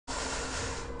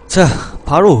자,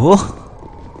 바로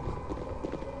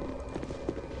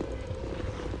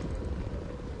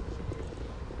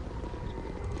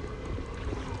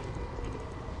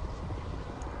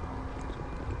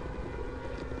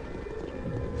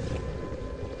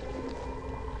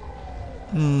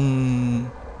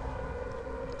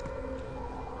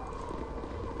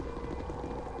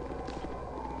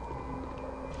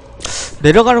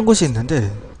내려가는 곳이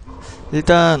있는데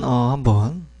일단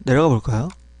한번 내려가 볼까요?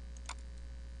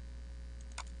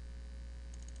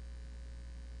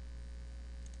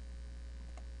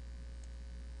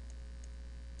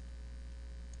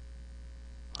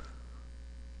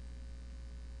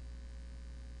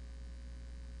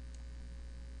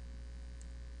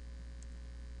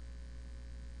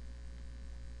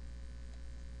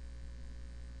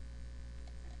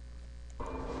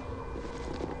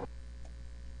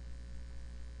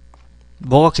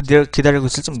 뭐가 기다리고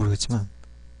있을지 모르겠지만.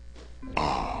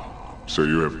 So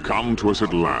you have come to us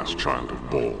at last, child of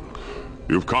Ball.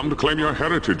 You've come to claim your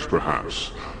heritage,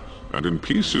 perhaps, and in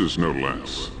pieces, no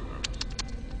less.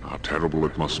 How terrible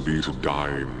it must be to die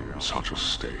in such a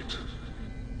state.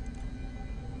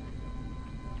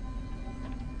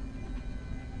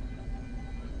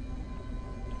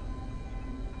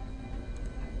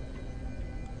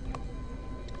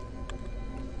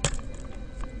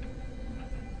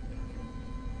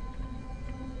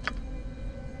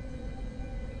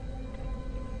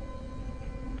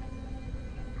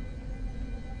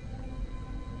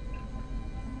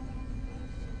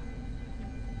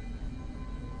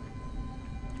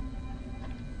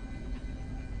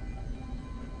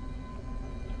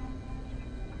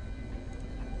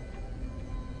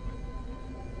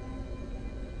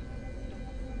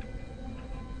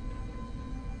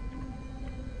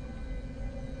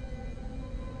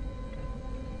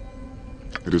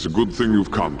 It is a good thing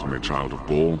you've come to me, child of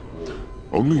Ball.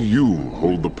 Only you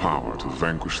hold the power to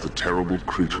vanquish the terrible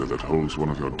creature that holds one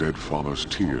of your dead father's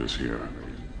tears here.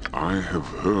 I have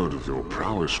heard of your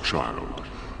prowess, child.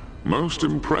 Most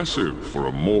impressive for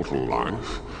a mortal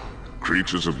life.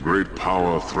 Creatures of great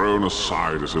power thrown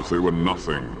aside as if they were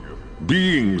nothing.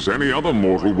 Beings any other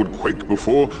mortal would quake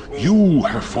before, you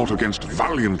have fought against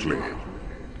valiantly.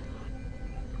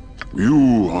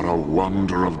 You are a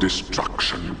wonder of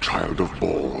destruction, child of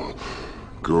Ball.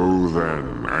 Go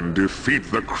then and defeat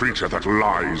the creature that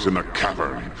lies in the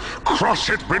cavern. Crush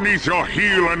it beneath your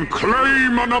heel and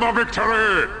claim another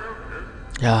victory!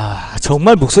 야,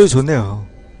 정말 목소리 좋네요.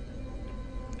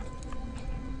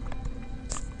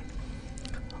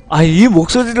 아, 이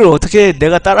목소리를 어떻게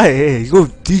내가 따라해.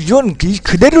 이건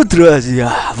그대로 들어야지.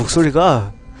 야,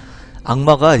 목소리가.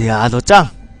 악마가, 야, 너 짱!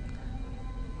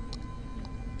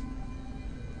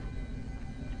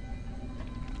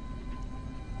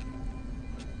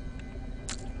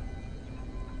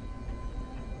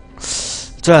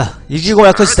 자, 이기고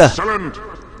말 것이다. Excellent!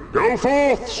 Go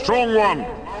forth, strong one!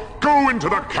 Go into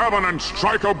the cavern and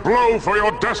strike a blow for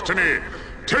your destiny!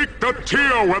 Take the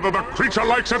tear whether the creature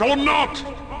likes it or not!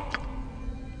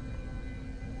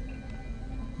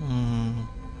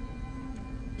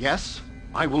 Yes,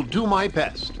 I will do my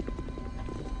best.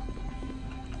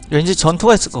 왠지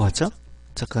전투가 있을 것 같죠?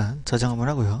 잠깐 저장 한번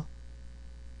하고요.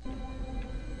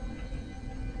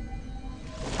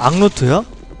 악루트요?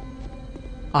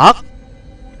 악?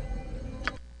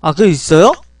 아, 그게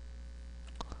있어요?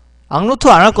 악루트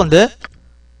안 할 건데?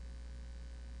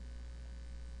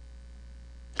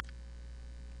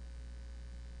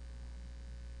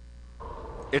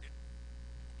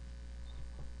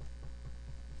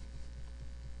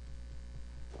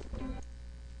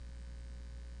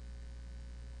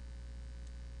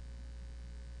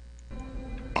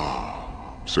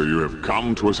 So you have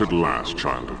come to us at last,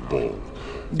 child of Ball.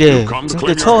 네, You've come to 진짜 claim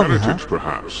your 처음이야. heritage,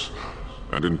 perhaps,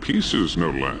 and in pieces, no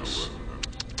less.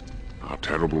 How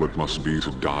terrible it must be to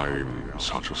die in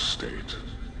such a state.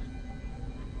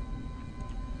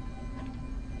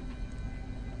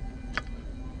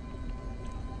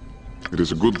 It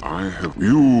is a good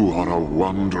You are a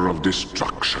wonder of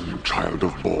destruction, child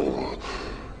of Ball.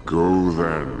 Go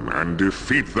then and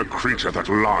defeat the creature that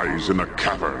lies in the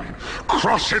cavern.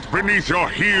 Crush it beneath your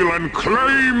heel and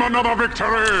claim another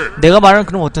victory! 내가 말하는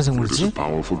그럼 어떤 It is a 생물이지?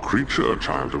 powerful creature,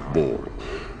 child of Ball.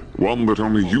 One that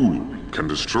only you can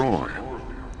destroy.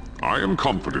 I am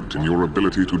confident in your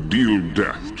ability to deal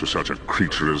death to such a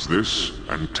creature as this,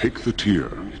 and take the tear.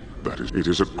 It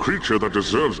is a creature that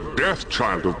deserves death,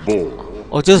 child of Ball.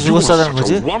 어째서 You are 죽었다는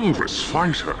such a 거지? wondrous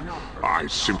fighter. I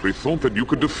simply thought that you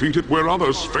could defeat it where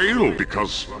others fail,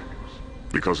 because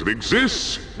it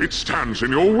exists. It stands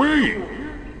in your way.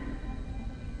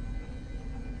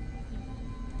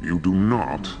 You do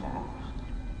not.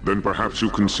 Then perhaps you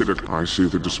consider... I see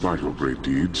that despite your great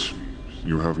deeds,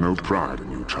 you have no pride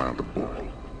in you, child of Baal.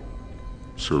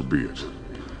 So be it.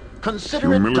 Consider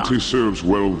it Humility done. serves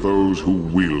well those who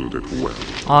wield it well.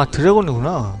 아,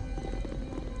 드래곤이구나.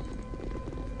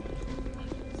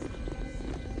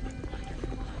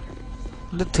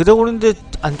 근데 드래곤인데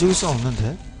안 죽일 순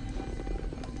없는데.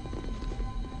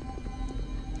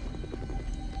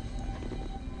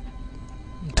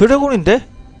 드래곤인데?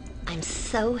 I'm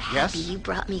so happy Yes? you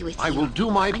brought me with you. I will do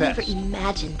my I never best.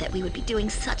 imagined that we would be doing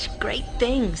such great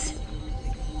things.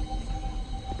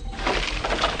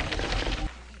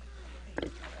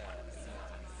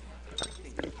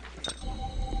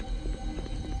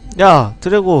 야,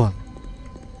 드래곤.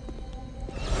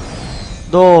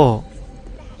 너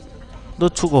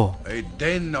죽어. A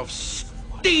den of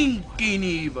stinking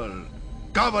evil.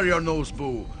 Cover your nose,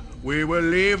 Boo. We will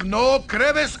leave no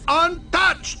crevice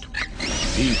untouched.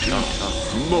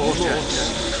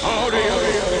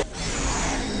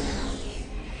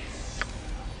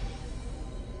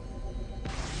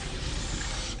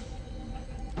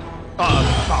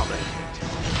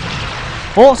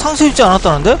 어? 상수 입지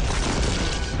않았다는데?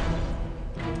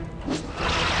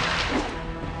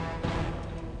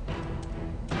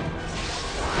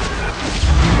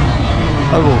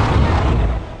 아이고.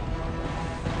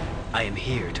 I am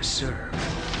here to serve.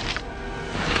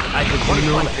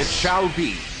 It shall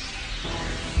be.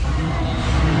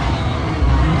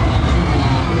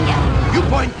 You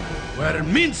point where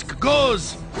Minsk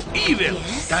goes. Evil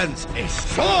stands a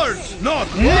sword, not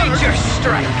nature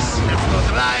strikes. That's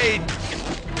not right.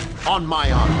 On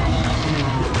my honor.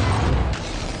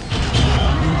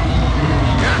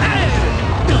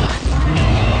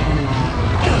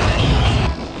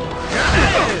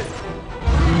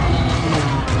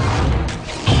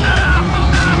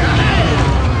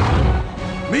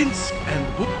 Minsk and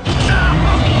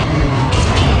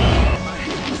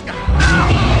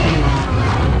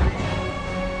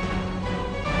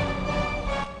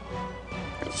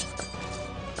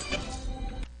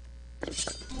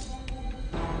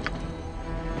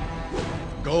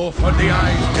Go for the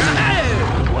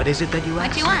eyes. What is it that you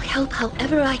ask? Help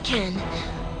however I can.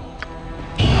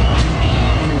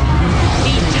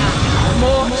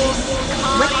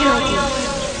 What can I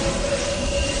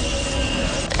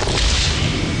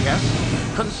Yes?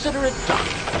 Consider it done.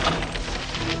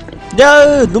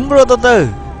 야, 눈물 얻었다.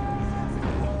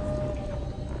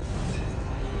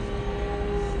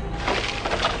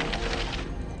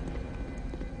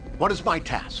 What is my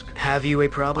task? Have you a I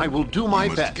problem? will do my You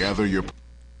must best. gather your...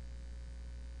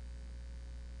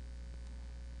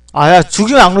 아, 야,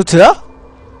 죽이면 악루트야?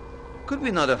 Could we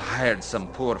not have hired some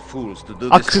poor fools to do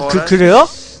아, this for us? 그래요?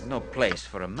 It's no place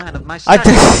for a man of my 아,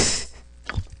 stature.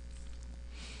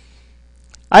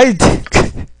 아이,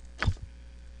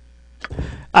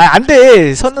 아, 안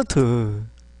돼, 선루트.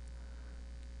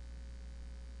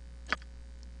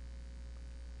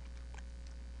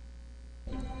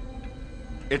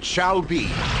 It shall be.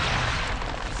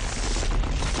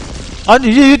 아니,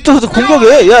 얘 또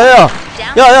공격해. 야, 야,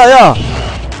 야, 야, 야.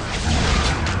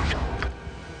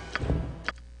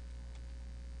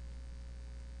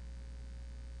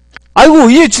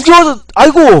 아이고, 얘 죽여,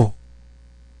 아이고.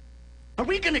 Are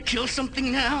we gonna kill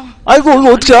something now? 아이고,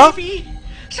 이거 어떻게 야 Maybe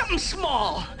something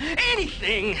small,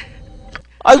 anything.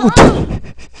 아이고.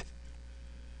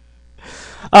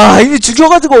 아, 이미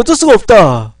죽여가지고 어쩔 수가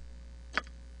없다.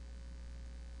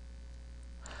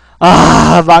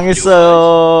 아, 망했어요.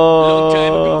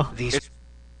 These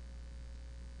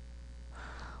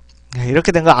야,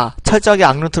 이렇게 된 거, 아, 철저하게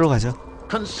악루트로 가죠.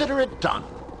 Consider it done.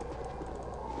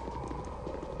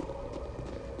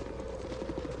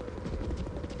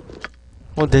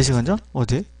 어, 4시간 전?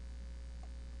 어디?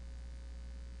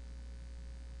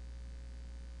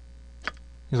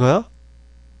 이거요?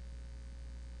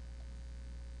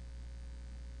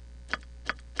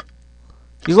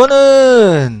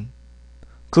 이거는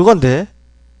그건데.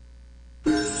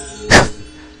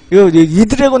 이거 이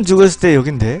드래곤 죽었을 때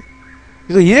여긴데.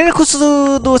 이거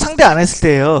이레니쿠스도 상대 안 했을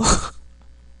때예요.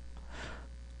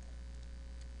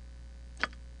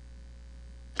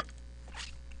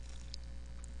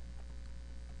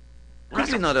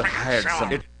 Could we not have hired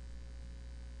some...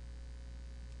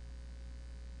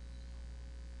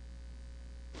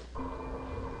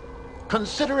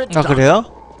 Consider it 아, done. 그래요?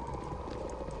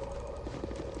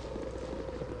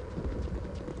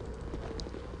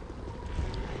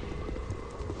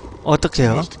 어떻게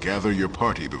You 해요? must gather your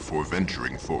party before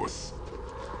venturing forth.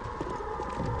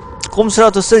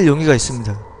 꼼수라도 쓸 용의가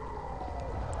있습니다.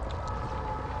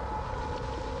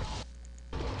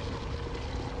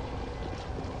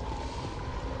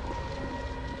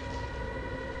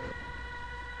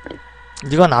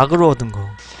 이건 악으로 얻은 거.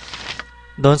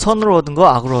 넌 선으로 얻은 거,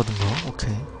 악으로 얻은 거.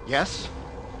 오케이. Yes?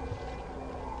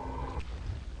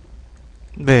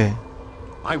 네.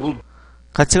 I will.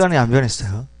 가치관이 안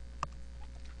변했어요.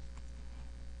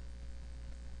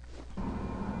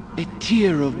 A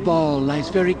tear of Baal lies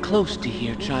very close to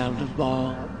here, child of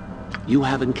Baal. You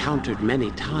have encountered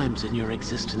many times in your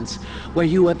existence where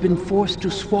you have been forced to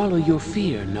swallow your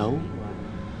fear, no?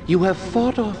 You have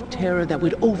fought off terror that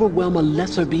would overwhelm a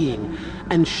lesser being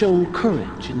and shown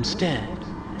courage instead.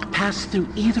 Pass through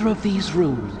either of these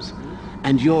rooms,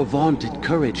 and your vaunted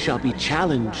courage shall be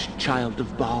challenged, child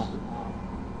of Baal.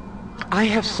 I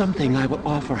have something I will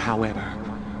offer, however,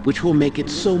 which will make it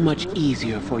so much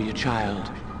easier for your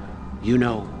child. You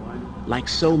know, like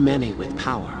so many with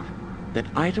power, that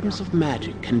items of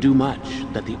magic can do much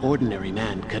that the ordinary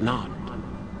man cannot.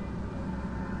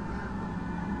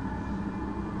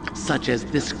 Such as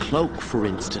this cloak, for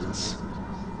instance,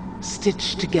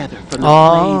 stitched together from the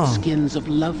frayed skins of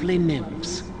lovely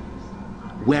nymphs.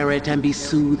 Wear it and be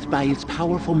soothed by its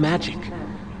powerful magic.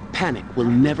 Panic will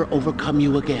never overcome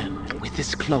you again. With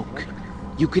this cloak,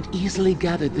 you could easily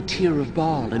gather the tear of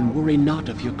Baal and worry not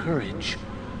of your courage.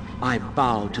 I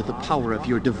bow to the power of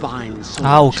your divine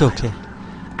soul, okay.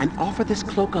 and offer this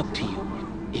cloak up to you,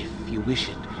 if you wish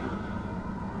it.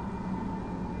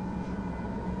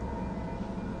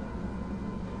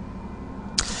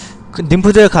 그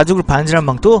ним프들의 가죽을 반지란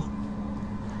망토?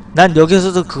 난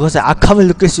여기서도 그것의 악함을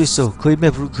느낄 수 있어. 그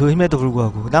힘에도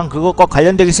불구하고 난 그것과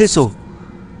관련되기 싫소.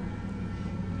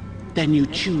 Then you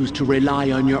choose to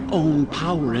rely on your own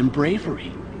power and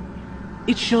bravery.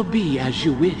 It shall be as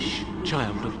you wish,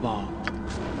 child of Baal.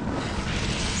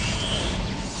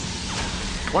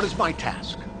 What is my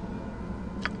task?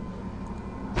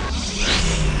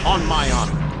 On my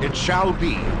honor, it shall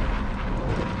be.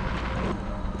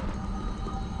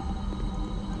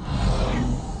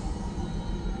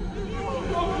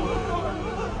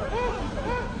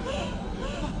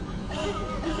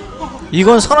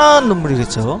 이건 선한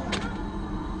눈물이겠죠?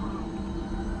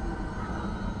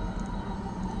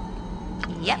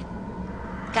 Yep.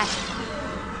 Gotcha.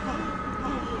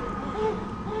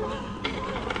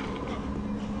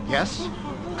 Yes?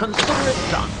 Consider it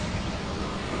done.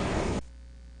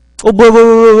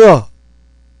 뭐야.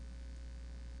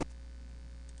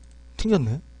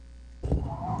 튕겼네.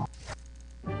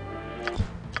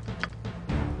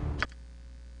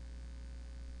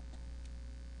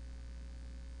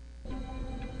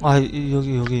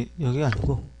 여기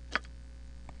아니고.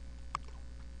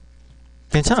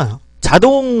 괜찮아요.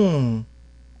 자동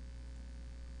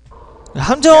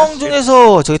함정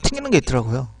중에서 저기 튕기는 게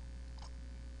있더라고요.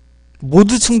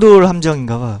 모두 충돌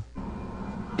함정인가봐.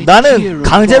 나는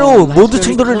강제로 모두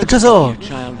충돌을 일으켜서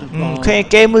그냥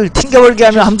게임을 튕겨버리게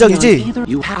하면 함정이지.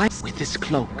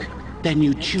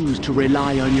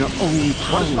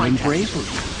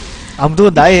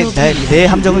 아무도 내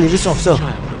함정을 이길 수 없어.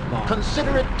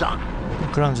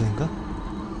 그런 함정인가?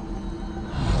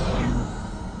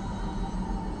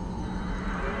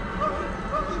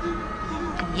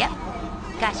 Yep.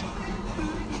 Gotcha.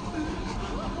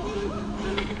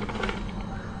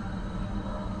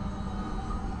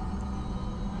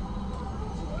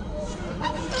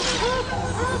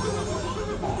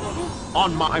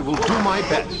 I will do my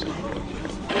best.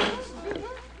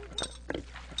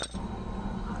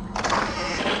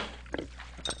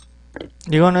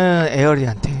 이거는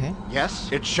에어리한테.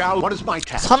 Yes, it shall. What is my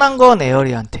task? 선한 건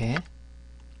에어리한테.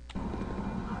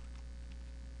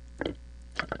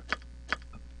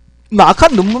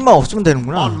 악한 눈물만 없으면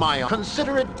되는구나. On my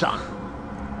consider it done.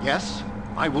 Yes,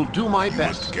 I will do my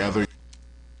best. Gather.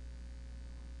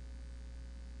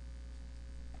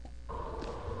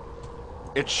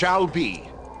 It shall be.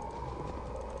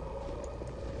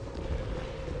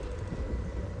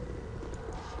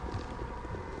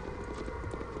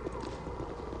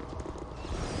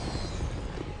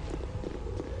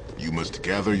 You must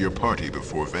gather your party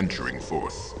before venturing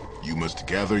forth. You must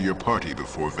gather your party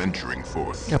before venturing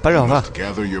forth. 야, 빨리 You 와봐. must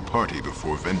gather your party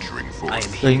before venturing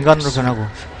forth. 너 인간으로 변하고.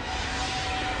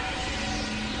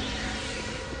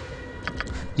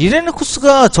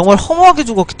 이레니쿠스가 정말 허무하게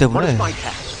죽었기 What is 때문에 my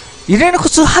task?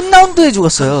 이레니쿠스 한 라운드에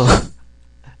죽었어요.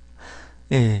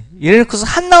 예, 이레니쿠스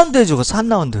한 라운드에 죽었어. 한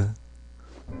라운드.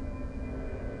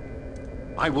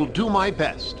 I will do my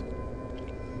best.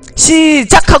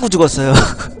 시작하고 죽었어요.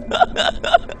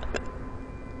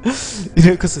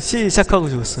 이레니쿠스 시작하고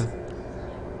죽었어요.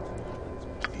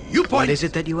 You point. What is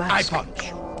it that you I ask?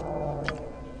 punch.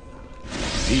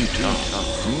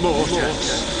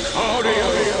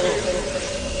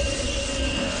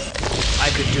 I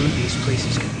could do these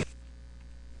places.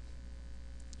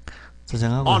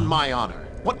 저장하고. On my honor.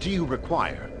 What do you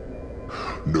require?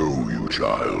 Know, you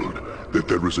child, that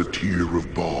there is a tier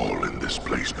of ball in this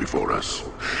place before us.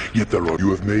 Yet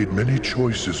you have made many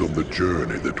choices on the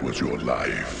journey that was your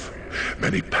life.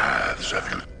 Many paths have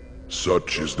you.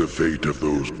 Such is the fate of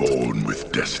those born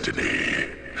with destiny.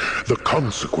 The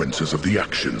consequences of the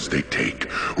actions they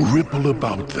take ripple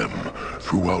about them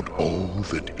throughout all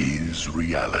that is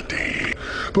reality.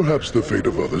 Perhaps the fate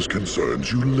of others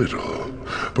concerns you little.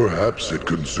 Perhaps it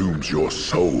consumes your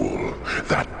soul.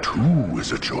 That too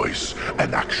is a choice,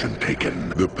 an action taken.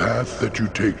 The path that you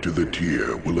take to the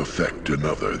tier will affect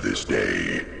another this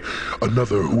day.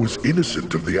 Another who is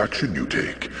innocent of the action you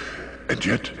take, and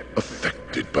yet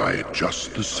affected by it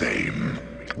just the same.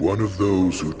 One of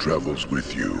those who travels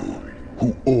with you,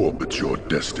 who orbits your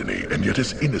destiny and yet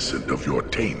is innocent of your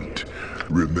taint.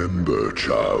 Remember,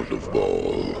 child of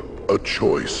Baal, a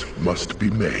choice must be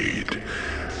made,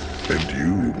 and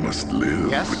you must live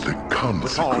with the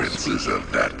consequences of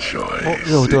that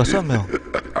choice. 얘 어디 갔어, 한 명?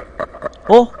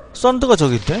 썬드가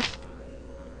저기 있대?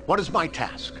 What is my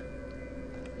task?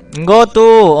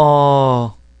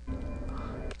 이것도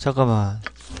잠깐만.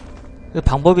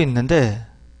 방법이 있는데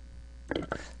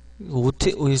이거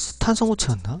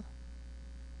탄성호체였나?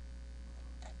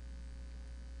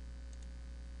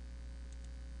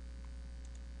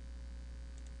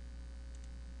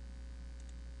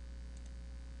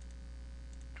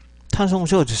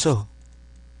 탄성호체 어딨어?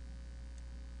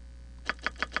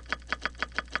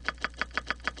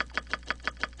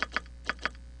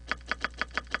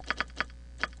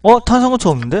 탄성호체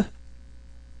없는데?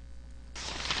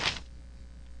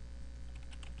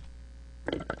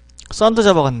 썬드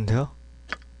잡아갔는데요.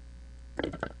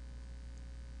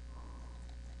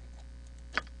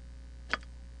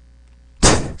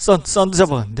 썬드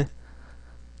잡아갔는데.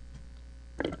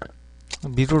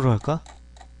 미로로 할까?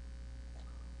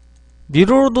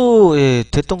 미로도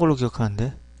됐던 걸로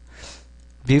기억하는데.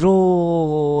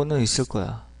 미로는 있을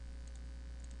거야.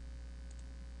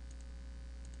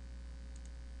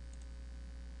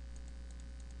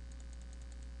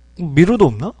 미로도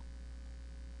없나?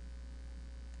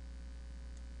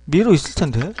 미로 있을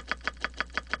텐데.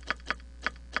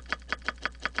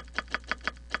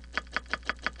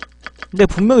 근데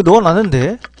분명히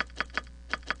넣어놨는데.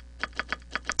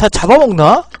 다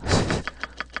잡아먹나?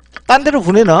 딴 데로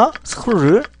보내나?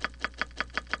 스크롤을?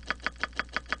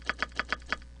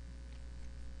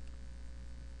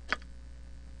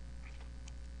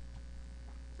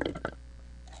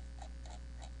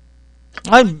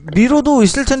 아니, 미로도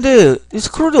있을 텐데, 이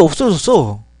스크롤이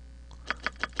없어졌어.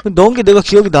 넣은 게 내가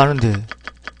기억이 나는데.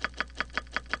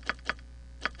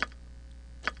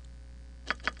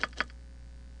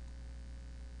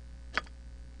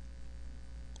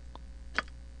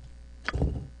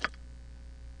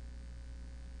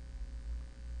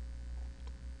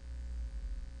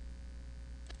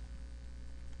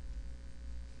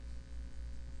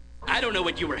 I don't know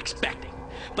what you were expecting,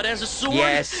 but as a sword,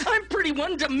 Yes. I'm pretty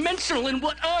one-dimensional in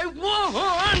what I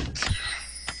want!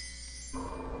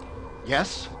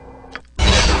 Yes?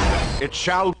 It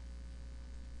shall...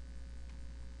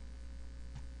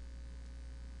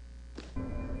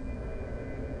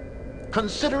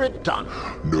 Consider it done.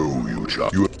 No, you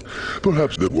child.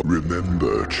 Perhaps that will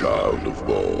remember, child of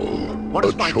Baal. What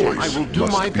is A my task? I choice will do my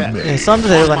must be best. 예, made, 썬드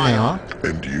데려갔네요.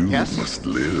 and you Yes? must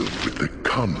live with the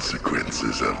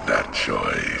consequences of that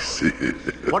choice.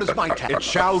 What is my task? It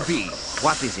shall be.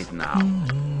 What is it now?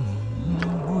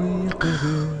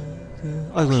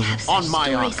 아이고, 아이고. On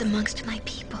my honor. Stories amongst my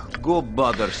people. Go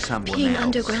bother someone Being else.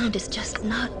 underground is just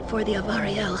not for the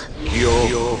Avariel.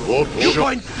 You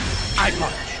point, I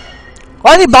punch.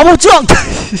 아니, 마법주왕!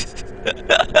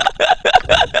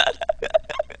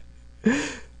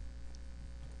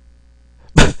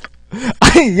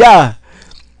 아니, 야!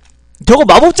 저거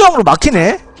마법주왕으로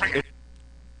막히네?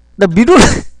 나 미로를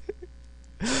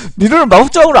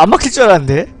마법주왕으로 안 막힐 줄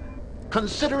알았는데?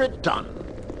 Consider it done.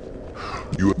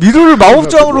 미로를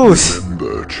마법주왕으로.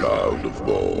 Remember, child of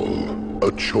Baal,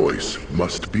 a choice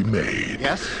must be made.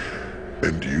 Yes?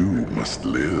 And you must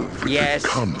live with Yes. the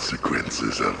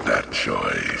consequences of that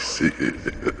choice.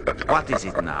 What is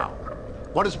it now?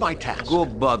 What is my task? Go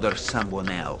bother someone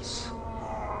else.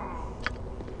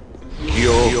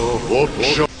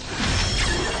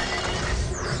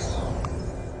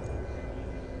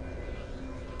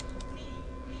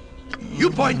 You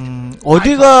point.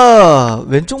 어디가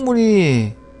왼쪽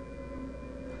문이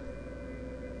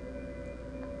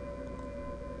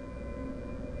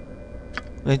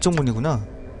왼쪽 문이구나.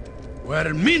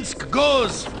 Where Minsk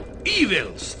goes,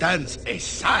 evil stands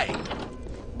aside.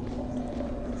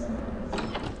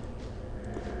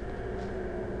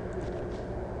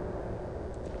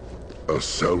 A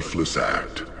selfless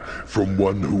act from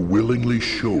one who willingly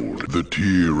showed the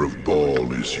tear of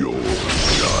Baal is yours,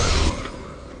 child.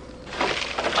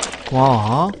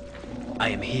 고마워. I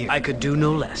am here. I could do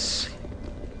no less.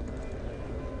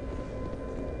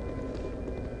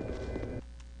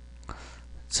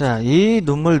 자, 이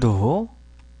눈물도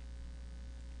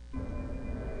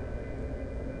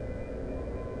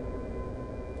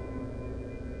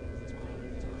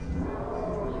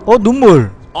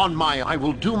눈물. I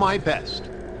will do my best.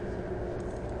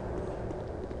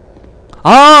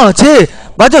 아,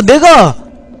 맞아. 내가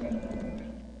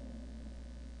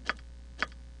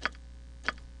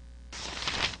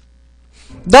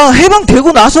나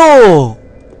해방되고 나서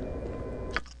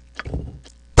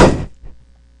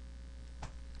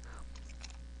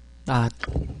아,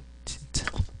 진짜.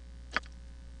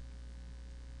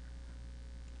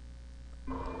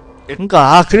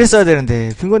 그러니까 그랬어야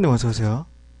되는데. 빙고님 어서 오세요.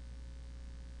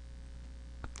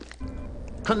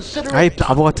 아이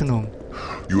바보 같은 놈.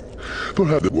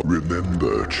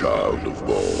 Remember, child of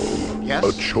Baal, Yes,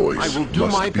 a choice I will do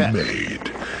my must be best.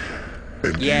 made,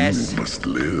 and Yes. you must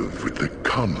live with the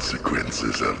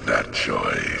consequences of that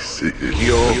choice.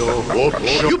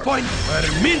 You point where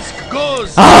Minsk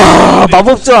goes. 아, Ivel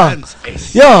마법장.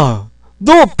 stands 야,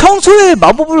 너 평소에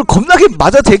마법을 겁나게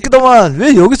맞아 제끼더만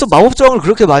왜 여기서 마법장을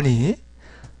그렇게 많이?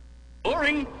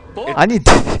 Boring. 아니,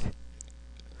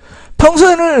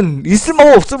 평소에는 있을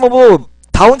마법 없을 마법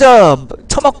다 혼자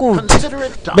쳐맞고 Consider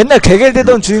it done. 맨날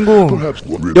개gel대던 주인공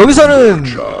여기서는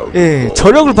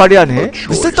저력을 발휘하네.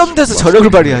 쓸데없는 데서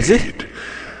저력을 발휘하지?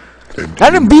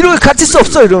 나는 미로에 갇힐 수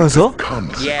없어 이러면서.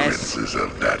 Consequences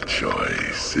of that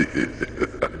choice.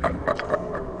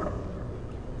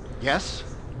 Yes?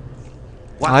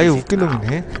 아예 웃긴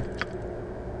놈이네.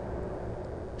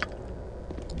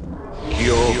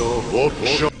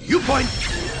 You point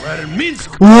where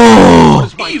Minsk 우와,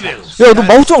 evil. 야 너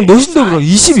마법장 몇인데 그럼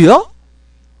 20이야?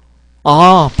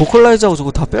 아, 보컬라이즈하고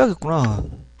저거 다 빼야겠구나.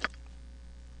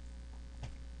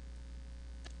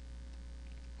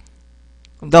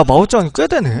 나 마법장이 꽤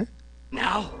되네.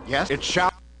 Now. Yes, it shall.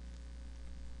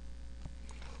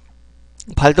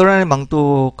 발더란의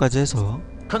망토까지 해서.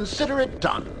 Consider it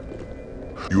done.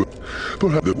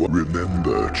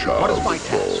 Remember, child of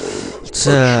Baal.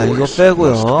 자, 이거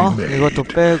빼고요. 이것도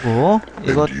빼고,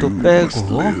 이것도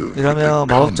빼고. 이러면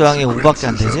마법장이 5밖에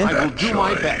안 되지? I will do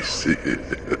my best.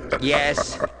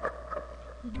 Yes.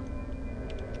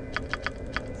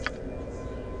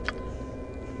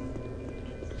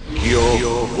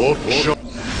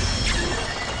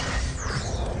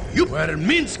 Where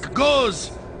Minsk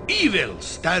goes, evil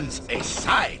stands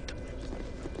aside.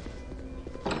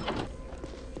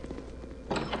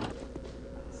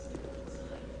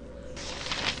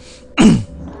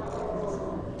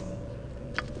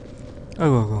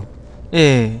 아이고.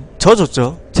 예, 저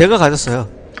줬죠. 제가 가졌어요.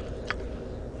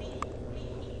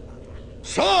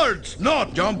 Swords!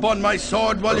 Not jump on my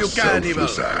sword while you can, evil.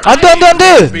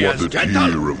 안돼! Be as The gentle.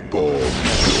 tear of Baal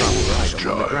is yours,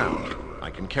 child.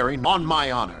 I can carry on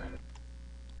my honor.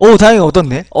 오, 다행히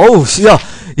얻었네. 어우,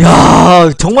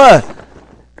 야, 정말,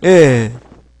 예.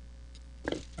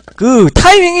 그,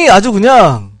 타이밍이 아주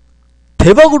그냥,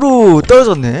 대박으로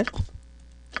떨어졌네.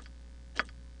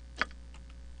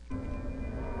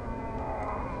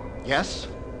 Yes?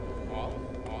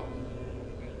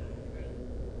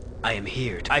 I am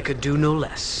here. I could do no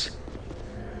less.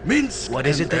 Minsk What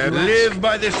is it that and you ask? live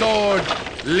by the sword.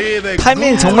 Live a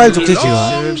타이밍 good, 정말 좋지, 지금.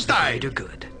 long Serves the time. greater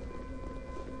good.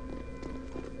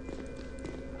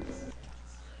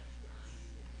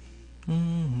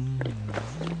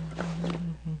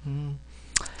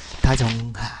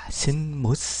 다정하신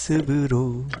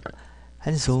모습으로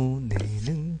한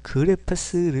손에는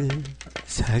그래파스를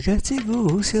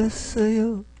사가지고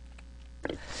오셨어요.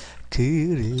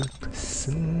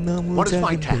 그래파스는 너무 What is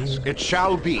my task? 작은데 It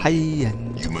shall be.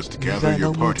 하얀 You must 종이가 gather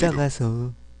your 너무 party.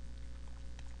 작아서.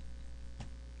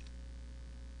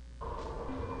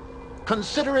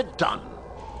 Consider it done.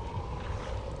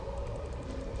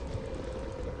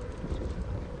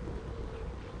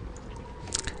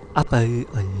 아빠의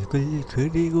얼굴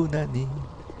그리고 나니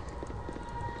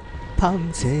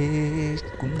밤새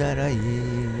꿈나라에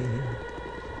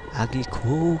아기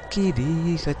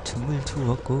코끼리가 춤을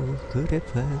추었고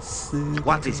그래파스가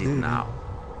What is it now?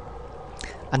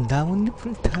 안 나온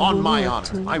잎을 타고 On my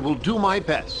왔죠. honor. I will do my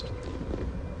best.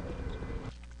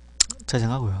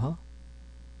 저장하고요.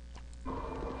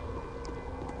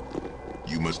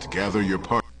 You must gather your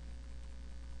party.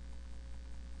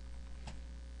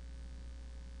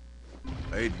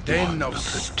 A den of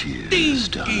stinking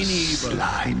evil.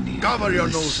 Cover your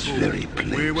nose, fool.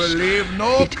 We will leave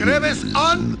no crevice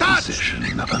untouched.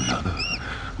 Of another,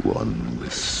 one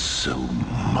with so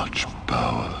much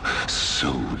power,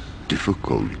 so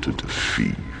difficult to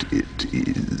defeat it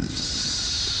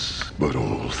is. But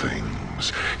all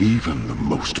things, even the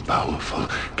most powerful,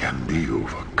 can be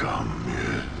overcome,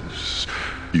 yes.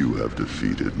 You have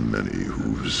defeated many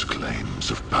whose claims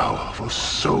of power were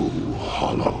so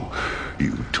hollow,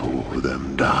 you tore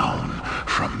them down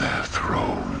from their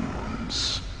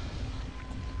thrones.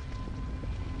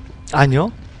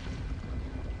 아니요.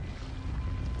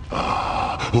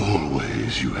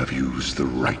 Always you have used the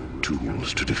right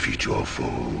tools to defeat your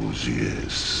foes,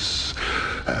 yes.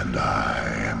 And I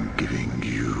am giving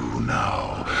you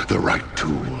now the right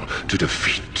tool to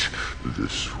defeat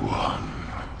this one.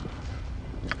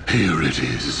 Here it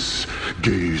is.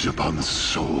 Gaze upon the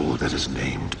soul that is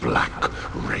named Black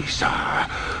Razor.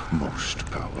 Most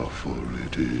powerful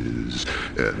it is,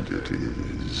 and it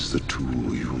is the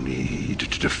tool you need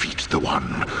to defeat the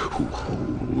one who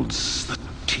holds the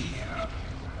tear.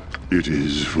 It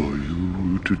is for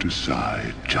you to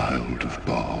decide, Child of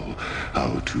Baal,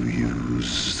 how to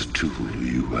use the tool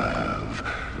you have.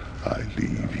 I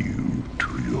leave you to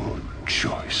your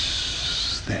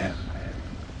choice then.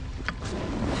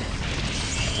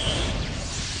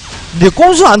 근데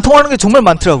꼼수 안 통하는 게 정말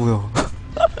많더라고요.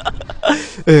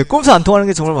 예, 꼼수 안 통하는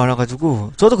게 정말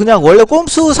많아가지고 저도 그냥 원래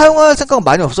꼼수 사용할 생각은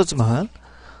많이 없었지만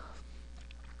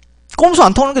꼼수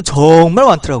안 통하는 게 정말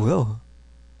많더라고요.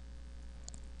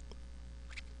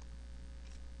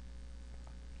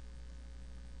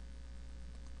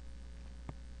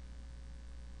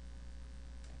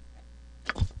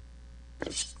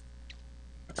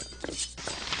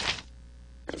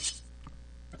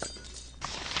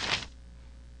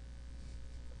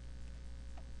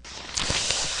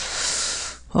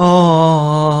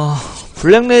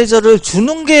 블랙레이저를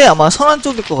주는 게 아마 선한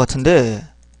쪽일 것 같은데,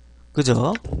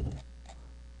 그죠?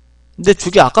 근데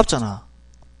주기 아깝잖아.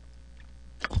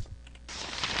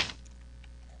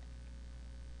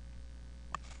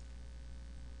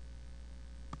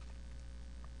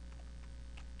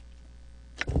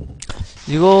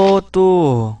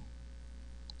 이것도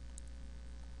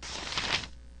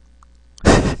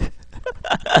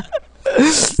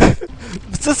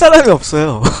쓸 사람이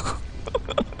없어요.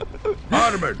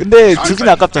 근데 주긴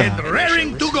아깝잖아.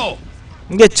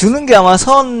 이게 주는 게 아마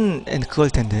선 그걸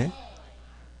텐데.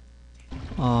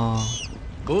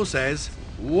 Who says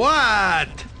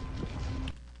what?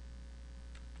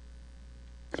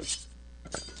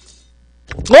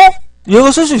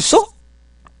 얘가 쓸 수 있어?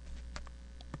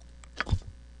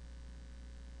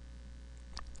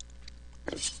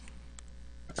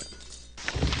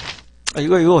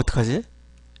 이거 어떡하지?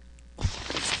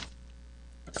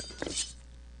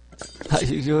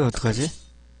 이거 어떡하지?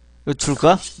 이거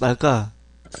줄까? 말까?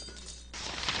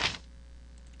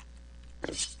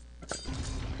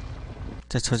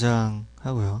 자,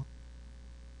 저장하고요.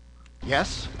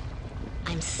 Yes?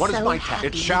 I'm What is so my task? happy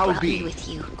It you shall brought me be. with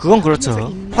you. 그건 그렇죠. I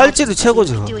never 활지도 imagined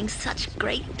최고죠. you were doing such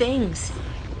great things.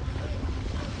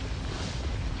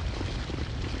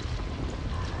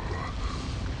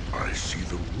 I see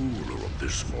the ruler of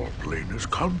this small plane has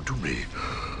come to me.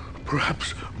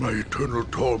 Perhaps my eternal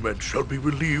torment shall be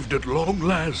relieved at long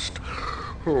last.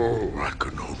 Oh, I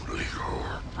can only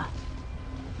hope.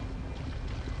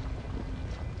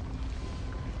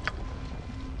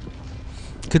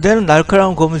 그대는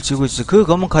날카로운 검을 쥐고 있지. 그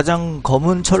검은 가장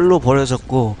검은 철로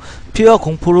버려졌고 피와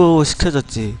공포로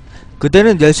식혀졌지.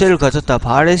 그대는 열쇠를 가졌다.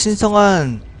 바알의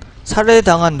신성한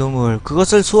살해당한 눈물,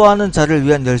 그것을 수호하는 자를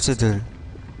위한 열쇠들.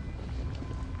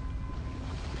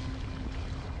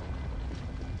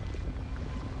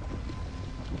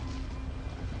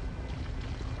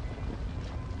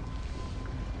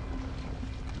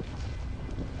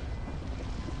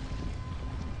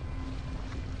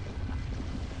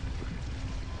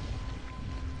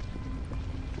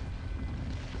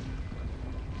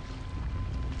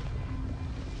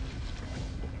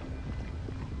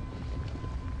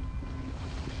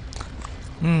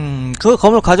 그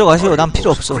검을 가져가시오. 난 필요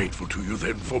없어.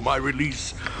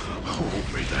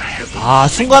 아,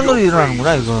 순간으로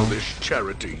일어나는구나 이거.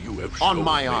 On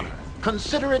my honor.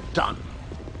 Consider it done.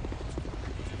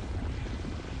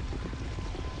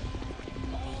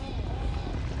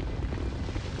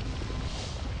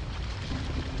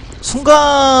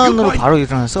 순간으로 바로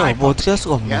일어나서 뭐 어떻게 할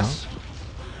수가 없나?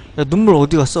 야, 눈물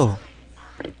어디 갔어?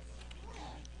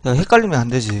 야, 헷갈리면 안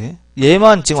되지.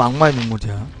 얘만 지금 악마의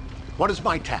눈물이야. What is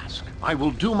my task? I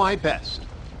will do my best.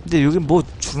 근데 여기 뭐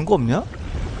주는 거 없냐?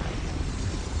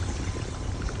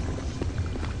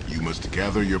 You must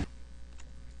gather your...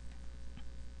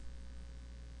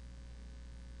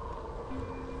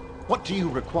 What do you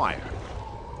require?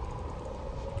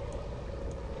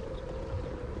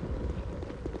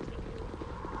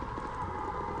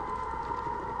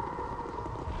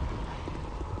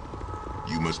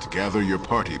 You must gather your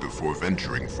party before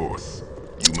venturing forth.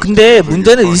 근데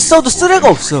문제는 있어도 쓸애가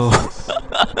없어.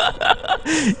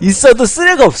 있어도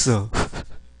쓸애가 없어.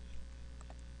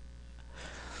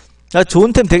 나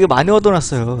좋은 템 되게 많이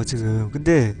얻어놨어요 지금.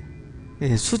 근데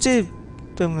예, 수집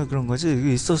때문에 그런 거지.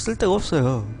 이게 있어 쓸 데가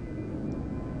없어요.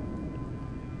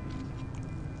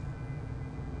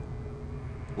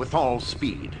 With all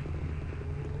speed.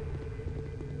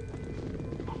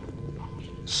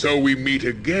 So we meet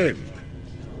again.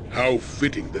 How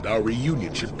fitting that our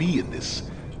reunion should be in this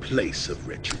place of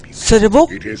retribution.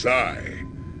 세례복? It is I,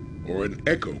 or an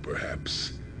echo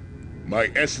perhaps. My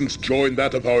essence joined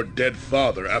that of our dead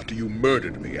father after you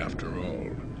murdered me after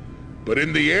all. But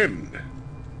in the end,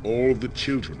 all the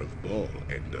children of Baal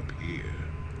end up here.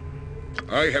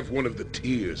 I have one of the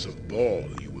tears of Baal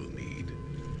you will need.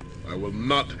 I will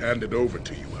not hand it over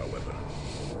to you, however.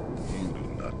 You do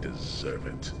not deserve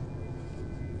it.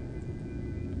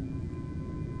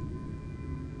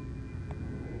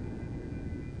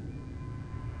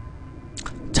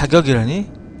 자격이라니?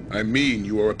 I mean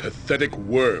you are a pathetic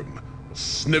worm, a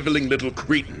sniveling little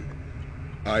cretin.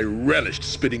 I relished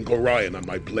spitting Gorion on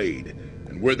my blade,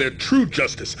 and were there true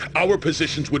justice, our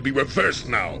positions would be reversed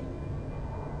now.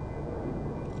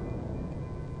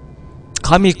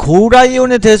 감히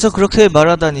고라이온에 대해서 그렇게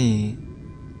말하다니.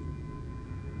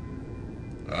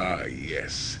 Ah,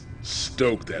 yes.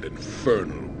 Stoke that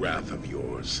infernal wrath of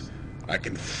yours. I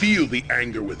can feel the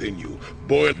anger within you.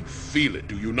 Boil, feel it,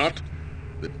 do you not?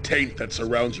 The taint that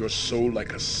surrounds your soul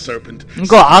like a serpent.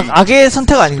 이거 악의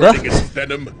선택 아닌가?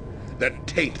 Venom. That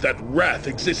taint, that wrath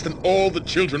exists in all the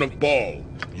children of Baal.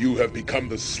 You have become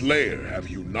the slayer, have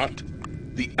you not?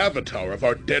 The avatar of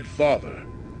our dead father.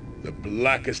 The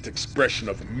blackest expression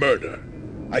of murder.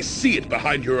 I see it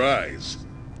behind your eyes.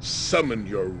 Summon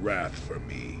your wrath for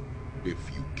me, if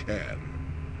you can.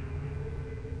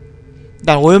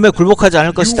 난 오염에 굴복하지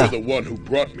않을 것이다. You are the one who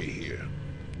brought me here.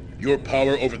 Your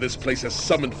power over this place has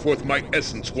summoned forth my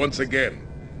essence once again.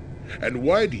 And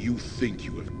why do you think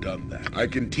you have done that? I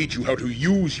can teach you how to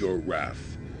use your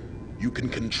wrath. You can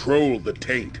control the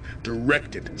taint,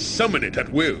 direct it, summon it at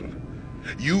will.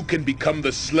 You can become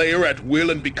the slayer at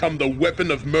will and become the weapon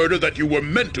of murder that you were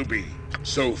meant to be.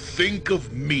 So think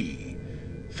of me.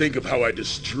 Think of how I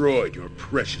destroyed your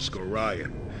precious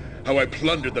Gorion. How I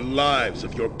plundered the lives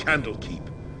of your Candlekeep.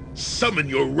 Summon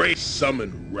your race.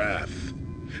 Summon wrath.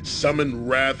 Summon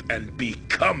wrath and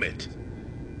become it.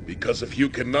 Because if you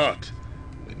cannot,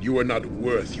 then you are not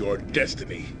worth your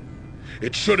destiny.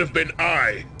 It should have been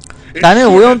I. 나는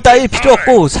오염 따위 필요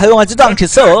없고 사용하지도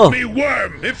않겠어.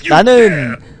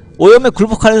 나는 오염에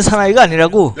굴복하는 사나이가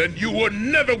아니라고. Then you were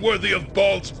never worthy of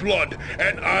Baal's blood,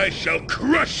 and I shall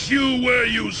crush you where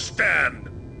you stand.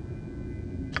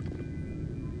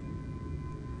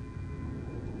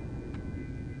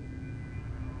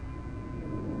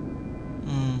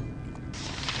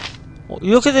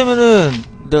 이렇게 되면은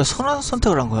내가 선한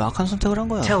선택을 한 거야, 악한 선택을 한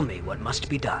거야. Tell me what must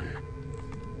be done.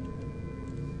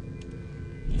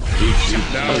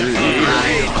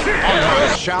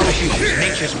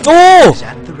 오!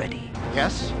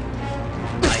 Yes?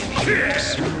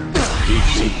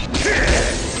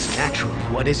 It's natural.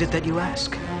 What is it that you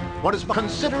ask? What is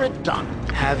consider it done?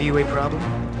 Have you a problem?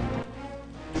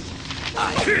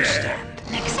 I understand.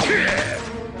 Next time.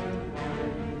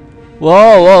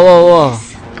 와.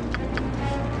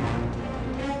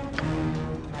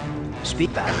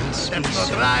 Speak balance. That's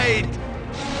not right.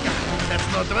 That's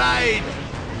not right.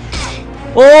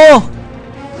 오!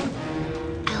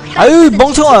 아유, What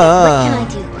멍청아. can I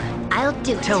do? I'll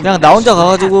do it. 그냥 나 혼자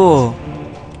가가지고.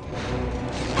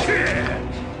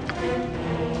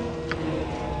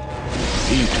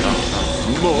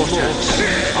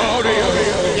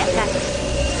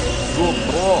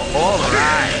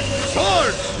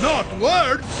 Swords, not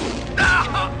words.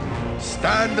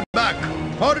 Stand back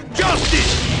for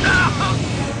justice.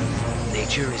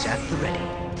 Nature is at the ready.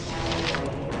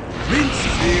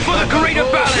 For the greater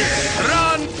balance.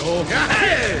 Run.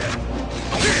 Ahead.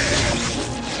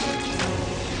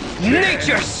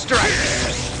 Nature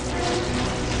strikes!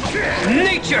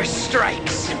 Nature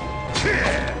strikes!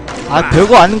 아,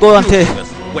 별거 아닌 거한테.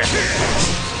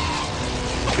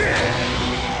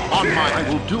 I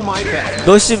will do my best.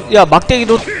 너 씨, 야,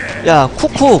 막대기로, 야,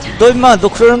 쿡쿡. 너 임마, 너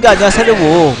그러는 게 아니야,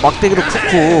 세려고. 막대기로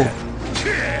쿡쿡.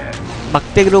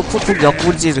 막대기로 쿡쿡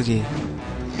옆구리 찌르기.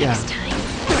 야.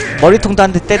 머리통도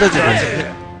한 대 때려주고.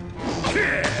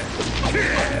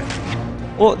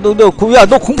 야,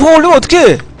 너 공포 걸리면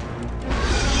어떡해?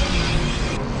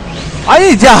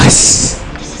 아니, 야, 씨.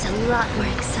 This is a lot more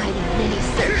exciting than you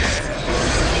think.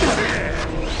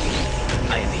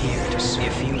 I am here to see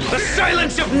if you... The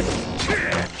silence of...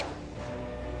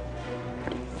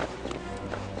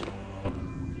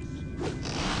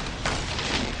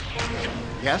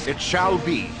 Yes, it shall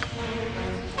be.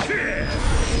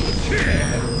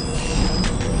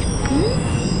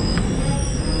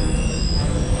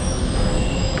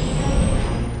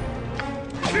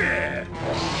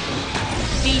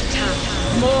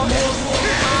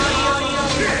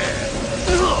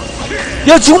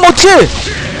 야, 죽으면 어떡해? In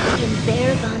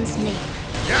Beargon's name.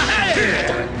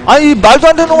 아니, 말도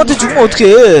안 되는 놈한테 죽으면 어떡해?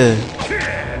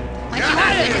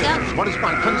 What is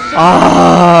my consent?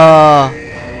 아.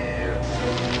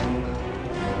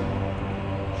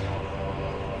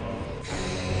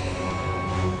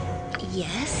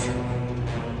 Yes.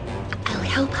 I'll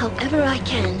help however I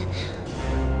can.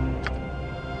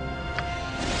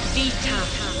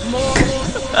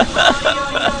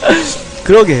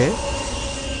 그러게.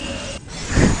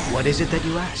 What is it that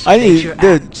you ask? 아니,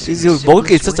 내가 이제 먹을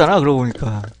게 있었잖아, 그러고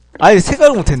보니까. 아니,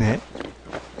 생각을 못했네.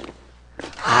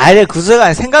 아니,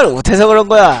 구수가 생각을 못해서 그런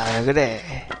거야.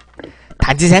 그래.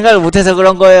 단지 생각을 못해서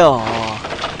그런 거예요.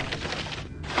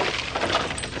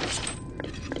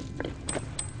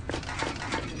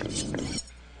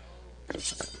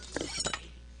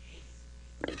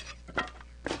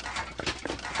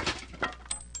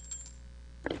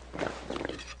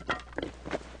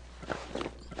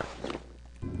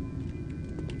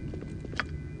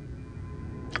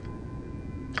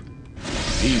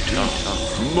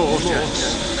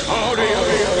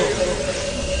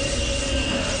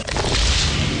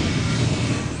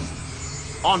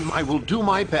 I will do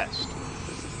my best.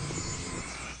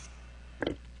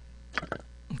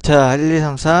 자, 1, 2,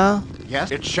 3, 4.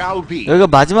 Yes, it shall be. 여기가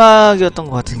마지막이었던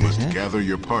것 같은데. Gather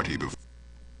your party before.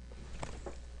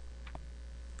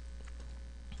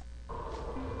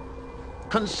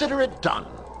 Consider it done.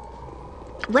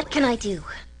 What can I do?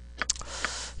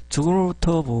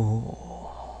 죽음으로부터 뭐.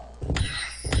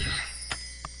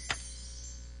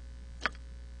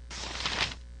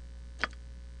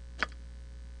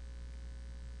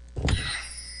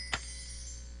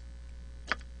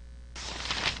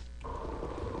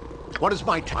 What is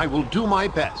my I will do my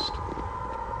best.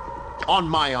 On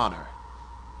my honor.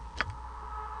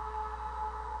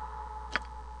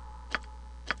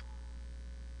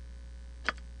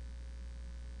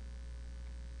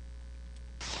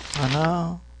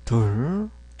 하나, 둘,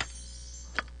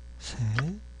 셋,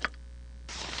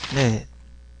 넷,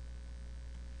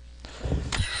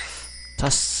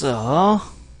 다섯,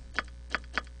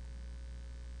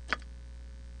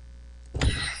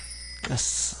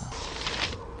 여섯.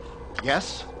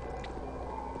 Yes?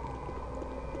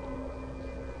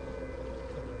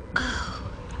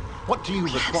 What do you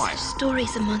We have require? such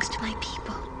stories amongst my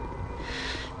people.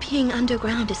 Being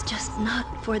underground is just not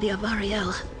for the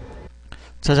Avariel.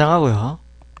 저장하고요.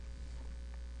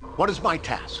 What is my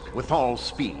task? With all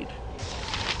speed.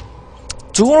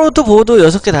 죽음으로부터 보호도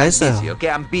 6개 다 했어요. Busy, okay?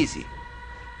 I'm busy.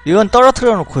 이건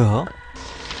떨어뜨려 놓고요.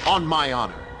 On my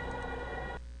honor.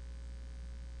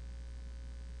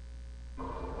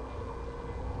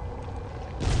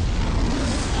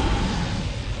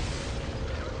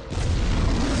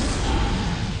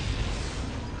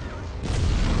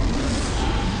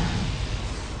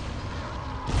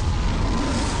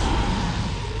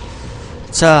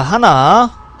 자, 하나.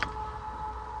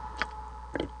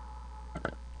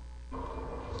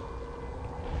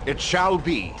 It shall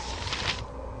be.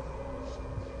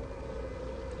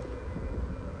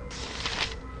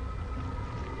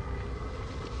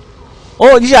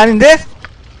 이제 아닌데?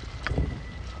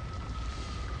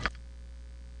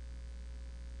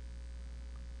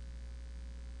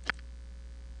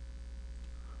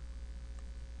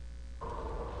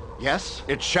 Yes,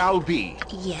 it shall be.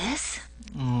 Yes?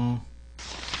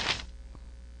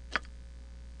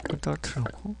 떨어뜨려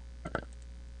놓고.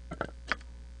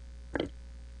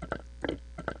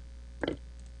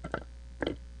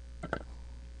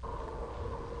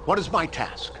 What is my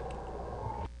task?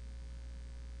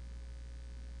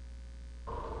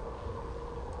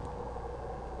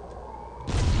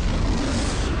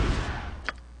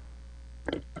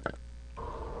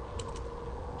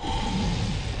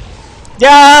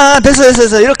 야,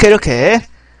 됐어. 이렇게.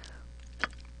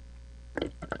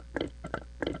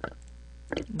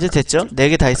 이제 됐죠?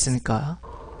 4개 다 있으니까.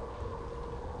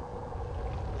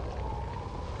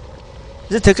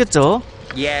 이제 됐겠죠?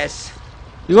 Yes.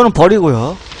 이거는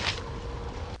버리고요.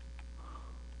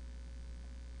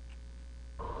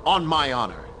 On my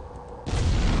honor.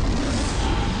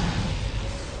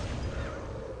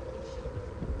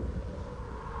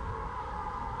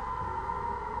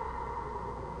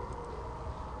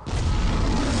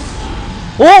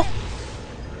 어?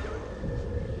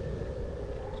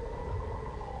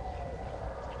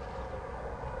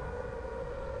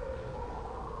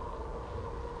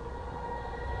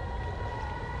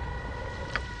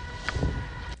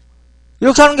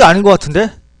 이렇게 하는 게 아닌 것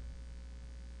같은데?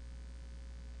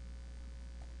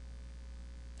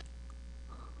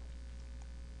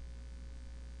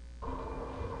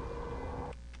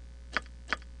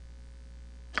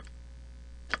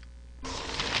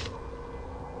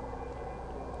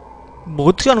 뭐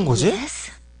어떻게 하는 거지?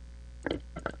 Yes?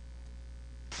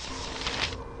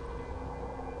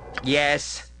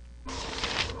 Yes.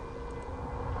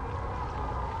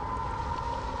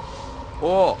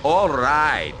 Oh, all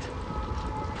right.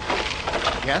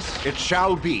 Yes, it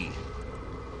shall be.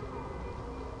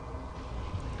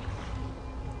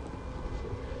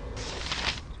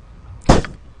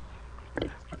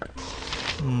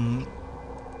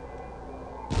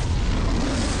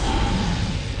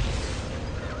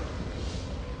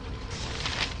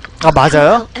 아,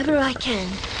 맞아요? However I can.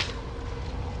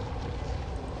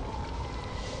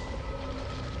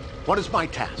 What is my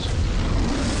task?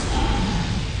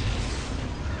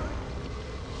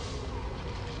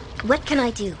 What can I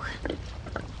do?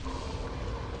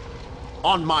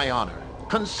 On my honor.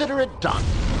 Consider it done.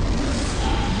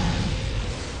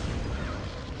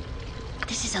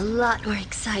 This is a lot more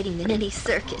exciting than any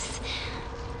circus.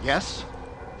 Yes?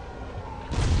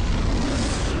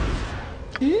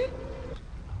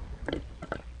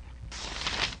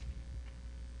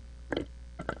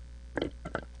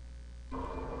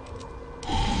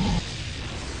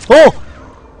 어!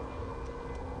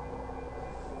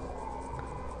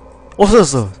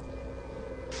 없어졌어.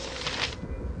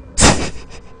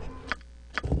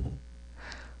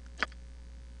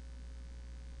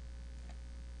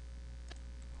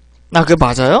 나 그게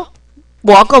맞아요?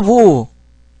 뭐 아까 뭐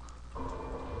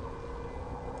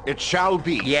It shall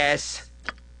be. Yes.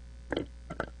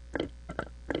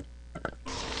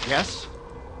 Yes?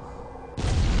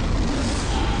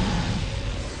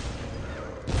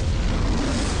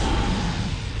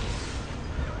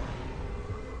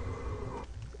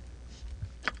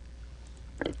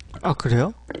 아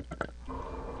그래요?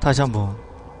 다시 한번.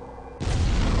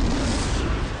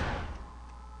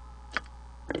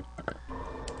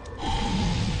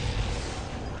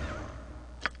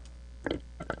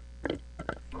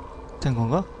 된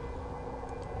건가?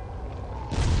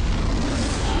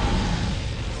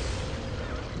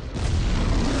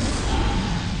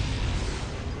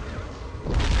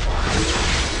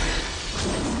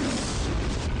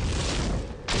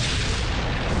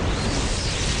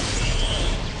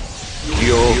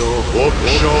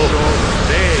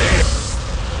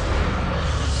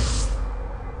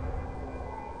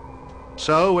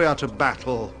 So we are to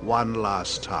battle one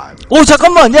last time. 오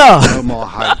잠깐만 야! No more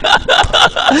hiding.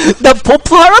 나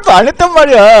버프 하나도 안 했단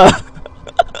말이야.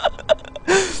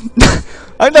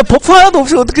 아니 나 버프 하나도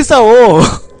없이 어떻게 싸워?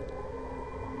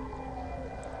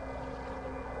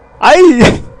 아이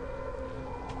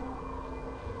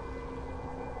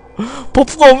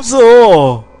버프가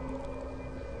없어.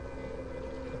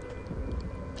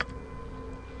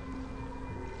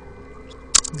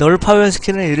 널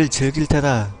파멸시키는 일을 즐길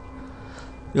테다.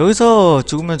 여기서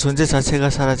죽으면 존재 자체가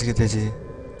사라지게 되지.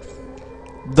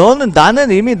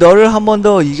 나는 이미 너를 한 번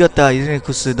더 이겼다,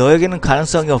 이레니쿠스. 너에게는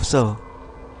가능성이 없어.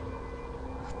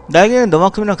 나에게는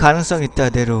너만큼이나 가능성이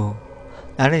있다, 네로.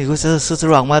 나는 이곳에서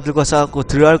스스로 악마들과 싸웠고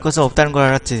두려워할 것은 없다는 걸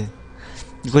알았지.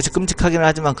 이것이 끔찍하긴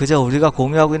하지만 그저 우리가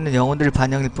공유하고 있는 영혼들의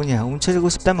반영일 뿐이야. 움츠리고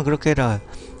싶다면 그렇게 해라.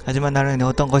 하지만 나는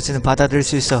어떤 것이든 받아들일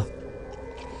수 있어.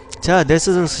 자, 내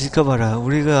스스로 지켜봐라.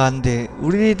 우리들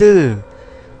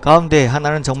가운데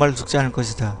하나는 정말로 죽지 않을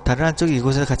것이다. 다른 한쪽이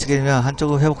이곳에 갇히게 되면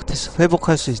한쪽은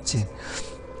회복할 수 있지.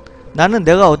 나는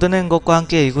내가 얻어낸 것과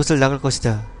함께 이곳을 나갈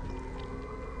것이다.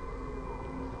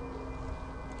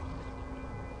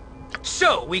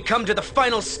 So, we come to the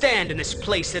final stand in this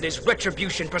place that is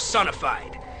retribution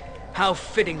personified. How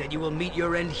fitting that you will meet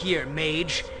your end here,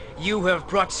 mage. You have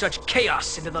brought such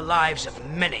chaos into the lives of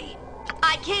many.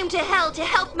 I came to hell to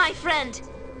help my friend.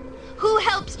 Who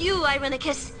helps you,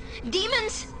 Irenicus?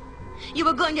 Demons? You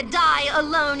are going to die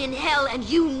alone in hell, and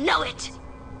you know it!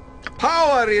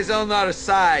 Power is on our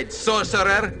side,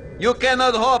 sorcerer. You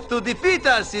cannot hope to defeat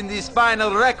us in this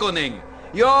final reckoning.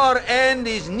 Your end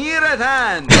is near at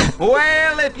hand.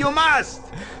 Wail if you must.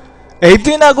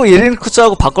 에드윈하고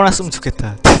이레니쿠스하고 바꿔놨으면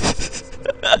좋겠다.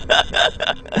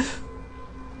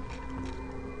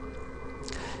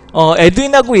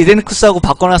 에드윈하고 이레니쿠스하고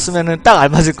바꿔놨으면은 딱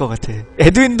알맞을 것 같아.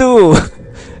 에드윈도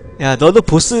야 너도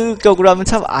보스격으로 하면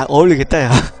참 어울리겠다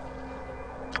야.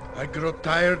 I grow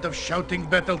tired of shouting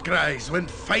battle cries when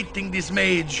fighting this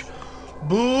mage.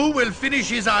 Boo will finish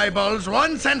his eyeballs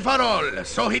once and for all,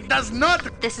 so he does not.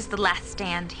 This is the last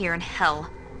stand here in hell.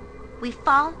 We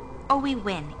fall or we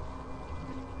win.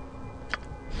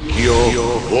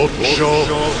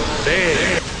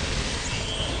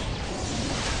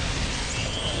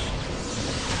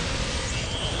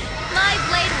 My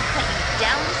blade will cut you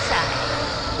down the side.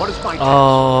 What is my task?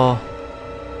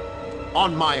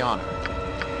 On my honor.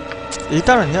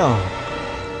 일단은요.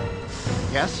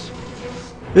 Yes?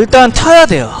 일단 켜야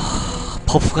돼요.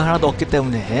 버프가 하나도 없기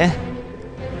때문에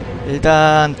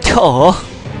일단 켜.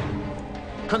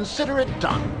 Consider it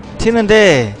done.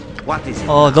 튀는데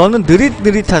너는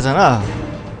느릿느릿하잖아.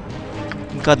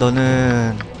 그러니까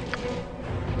너는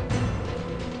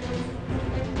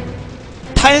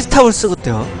타임스탑을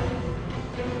쓰겠대요.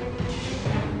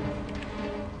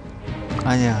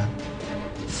 아니야.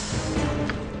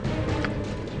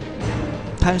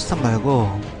 타임스탑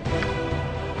말고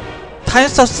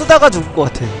타임스탑 쓰다가 죽을 것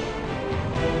같아.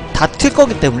 다 튈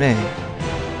거기 때문에.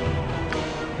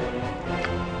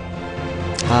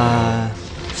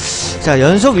 자,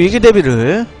 연속 위기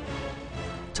대비를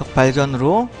적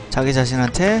발견으로 자기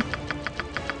자신한테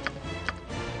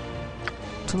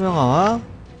투명화와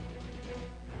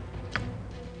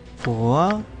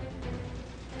보호와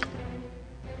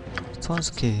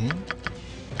선스킨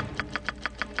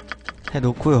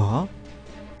해놓고요.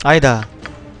 아니다.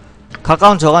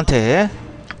 가까운 적한테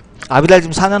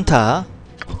아비달짐 4년타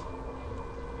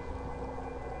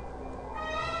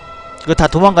이거 다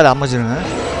도망가.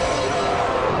 나머지는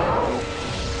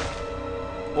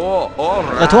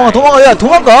야 도망가. 야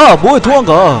도망가. 뭐해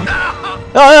도망가.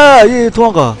 야야야 얘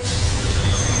도망가.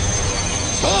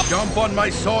 Jump on my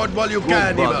sword while you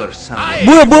can.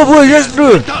 뭐야 이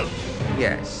자식들.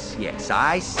 Yes,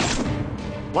 I see.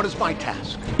 What is my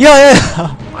task? 야야.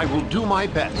 I will do my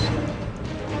best.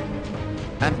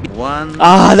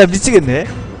 나 미치겠네.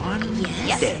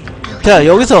 Yes. 자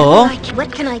여기서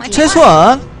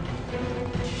최소한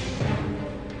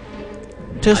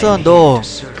너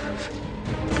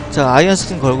자 아이언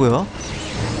스킨 걸고요.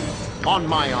 On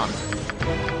my honor.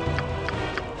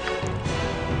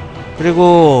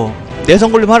 그리고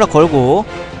내성골림 하락 걸고.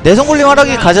 내성골림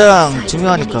하락이 가장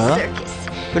중요하니까.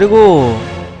 그리고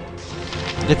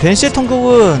이제 벤시의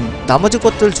통곡은 나머지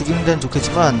것들 죽이는 데는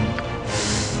좋겠지만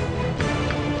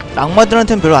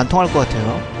악마들한테는 별로 안 통할 것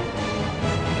같아요.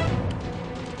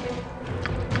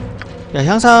 야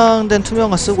향상된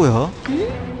투명화 쓰고요.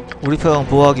 우리 편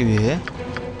보호하기 위해.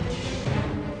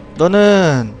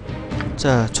 너는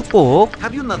자 축복.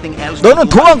 너는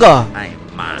도망가.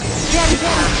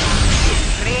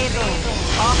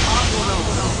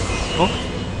 어?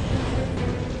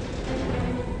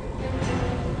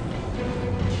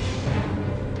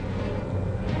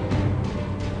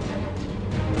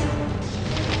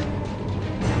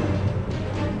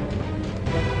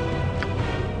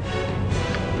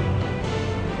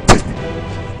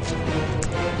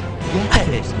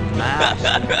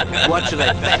 What should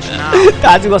I fetch now?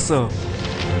 다 죽었어.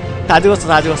 What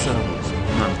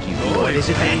is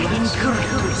it?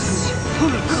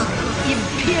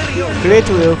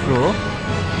 그레이트 웨어프로.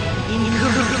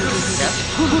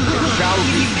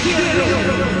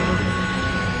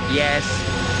 Yes.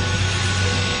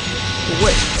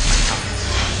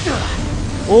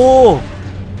 오.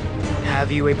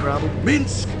 Have you a problem?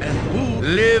 Minsk and Boo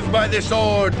live by the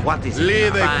sword. What is it?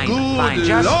 Live a Fine, good fine.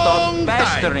 Just stop long time.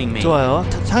 pestering me. 좋아요.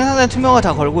 향상된 투명화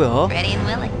다 걸고요. Ready and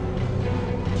willing.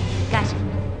 Gotcha.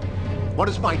 What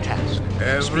is my task?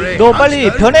 Every 너 빨리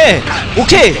변해.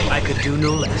 오케이. I could do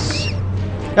no less.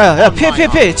 야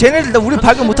피해. 쟤네들 우리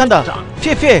발견 못한다.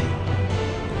 피해.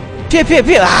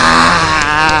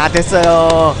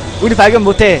 됐어요. 우리 발견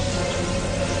못해.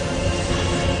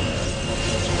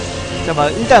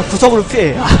 잠깐만 일단 구석으로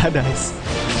피해. 나이스.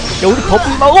 야 우리 버프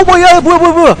막 뭐야.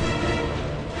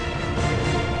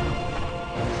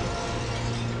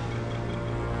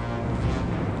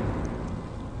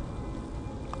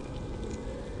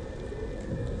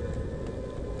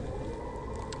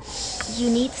 You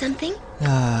need something?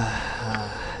 야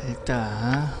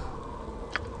일단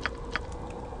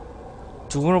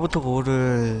중으로부터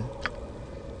보호를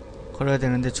걸어야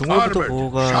되는데 중으로부터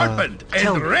보호가 sharpened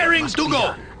and raring to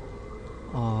go.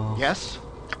 Yes?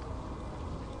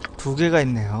 두 개가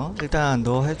있네요. 일단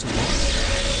너 해주고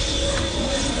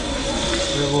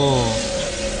그리고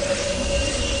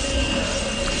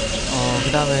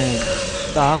그 다음에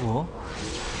나 하고.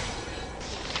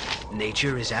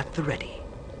 Nature is at the ready.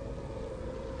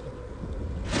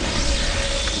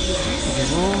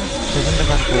 그리고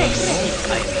개선돼가지고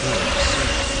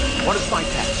What is my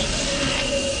task?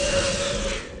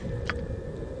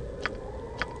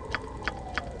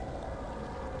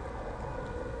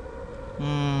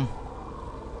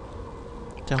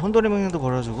 자, 혼돈의 명령도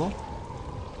걸어주고.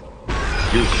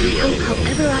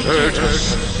 However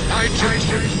I can.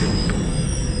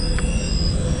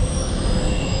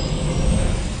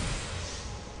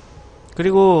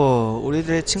 그리고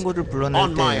우리들의 친구들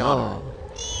불러낼 때요.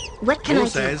 What can I do?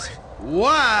 Says,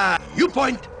 why? You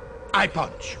point, I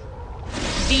punch.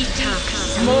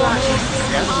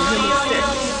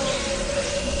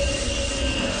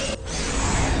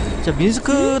 자,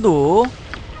 민스크도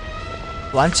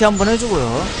완치 한번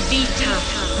해주고요.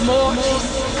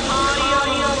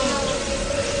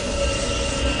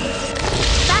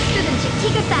 Faster than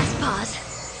Chitika fast paws.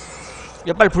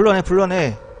 야, 빨리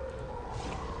불러내.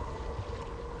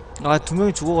 아,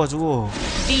 2명이 죽어가지고.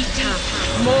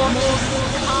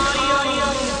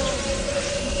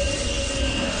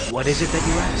 What is it that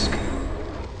you ask?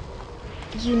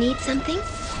 You need something?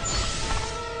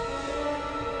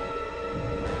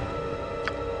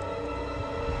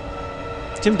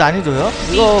 지금 난이도요?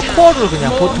 이거 코어룰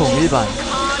그냥 보통 일반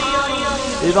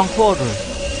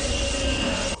코어룰.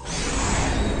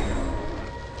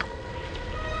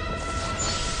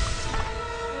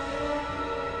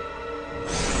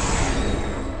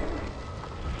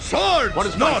 Swords, what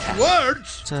is not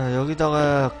words. 자,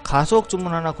 여기다가 가속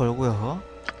주문 하나 걸고요.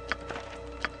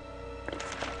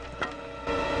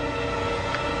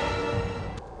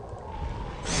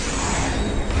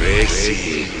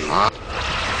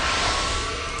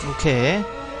 오케이.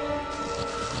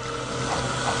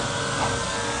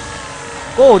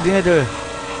 고, 니네들.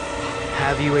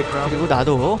 Have you a problem? 그리고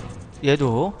나도,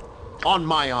 얘도 On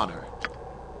my honor.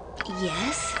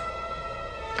 Yes.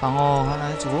 방어 하나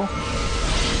해주고.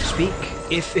 Speak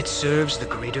if it serves the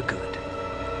greater good.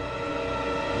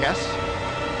 Yes.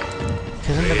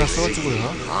 개선대가 써주고요.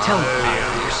 Tell me how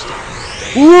you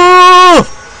stand. 우와!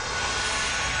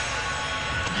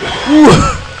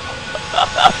 우와!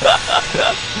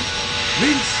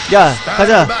 야,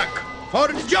 가자. Back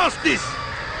for justice.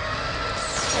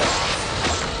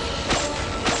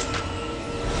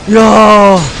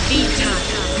 야.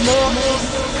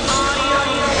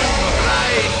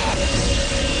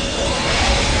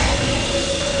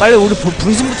 빨리 우리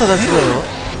분신부터 다 죽여요.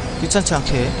 귀찮지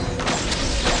않게.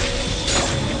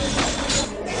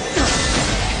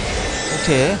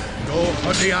 오케이. Go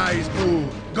for the eyes, boo.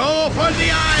 Go for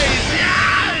the eyes.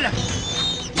 Yeah.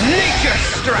 Nature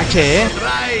strike. 오케이.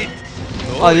 Right.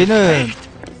 아, 얘는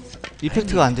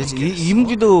이펙트가 안 되지. 이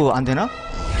무기도 안 되나?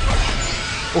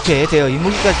 오케이, 돼요. 이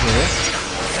무기까지 돼요.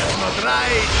 Not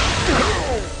right.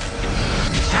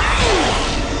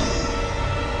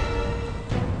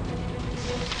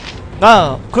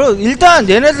 아, 그럼 일단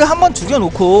얘네들 한번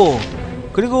죽여놓고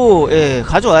그리고 예,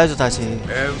 가져와야죠 다시.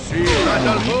 MC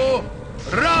Randolph.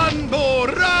 Run, boo,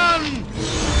 run.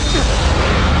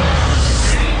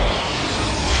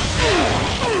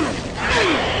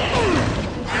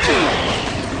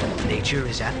 Nature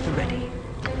is at the ready.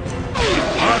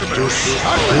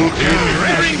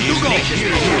 Ready to go.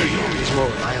 Is more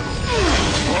reliable.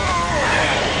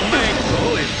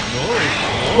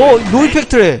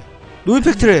 노이펙트래.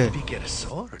 노이펙트래. We get a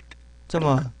sword.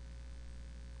 잠깐만.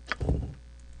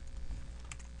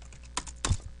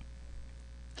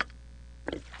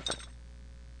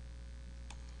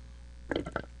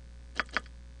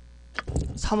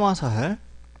 삼화살.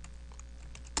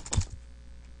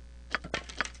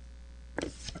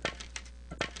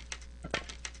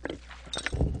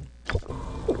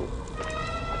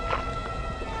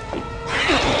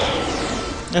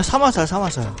 야, 삼화살.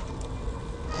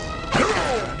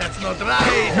 That's not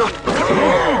right.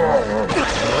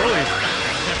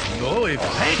 No, if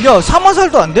야,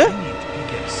 삼화살도 안 돼?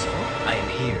 I am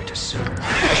here to serve.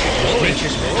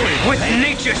 With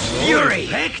nature's fury.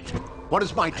 What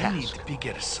is my task?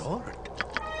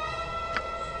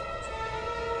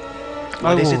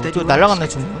 아이고, 저 날라갔네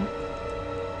주문.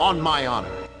 On my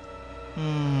honor.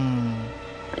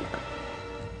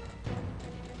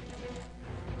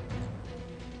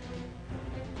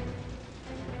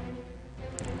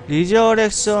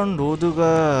 리저렉션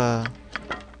로드가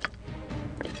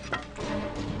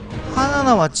하나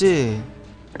남았지?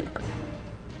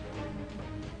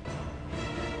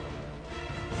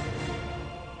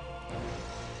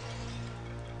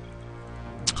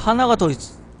 하나가 더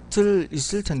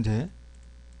있을 텐데.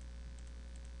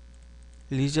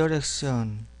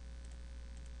 리저렉션.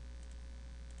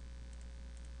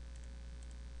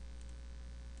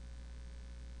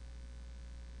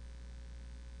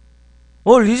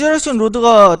 리저렉션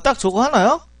로드가 딱 저거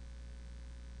하나요?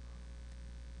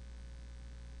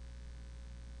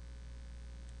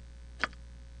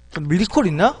 리콜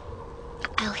있나?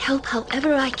 I'll help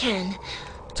however I can.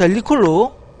 자,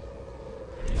 리콜로.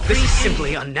 This is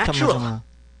simply unnatural. 잠깐만.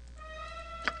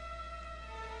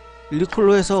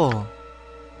 리콜로 해서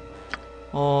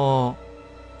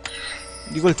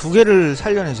이걸 2개를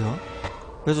살려내죠.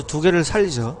 그래서 2개를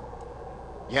살리죠.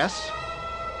 Yes?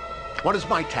 What is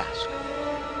my task?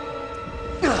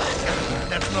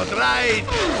 That's not right.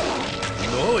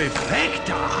 No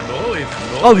effect. No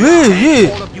effect. 아,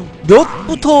 왜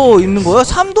몇부터 있는 거야?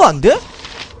 3도 안 돼?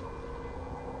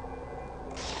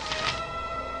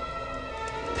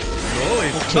 No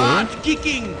effect.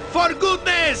 Kicking for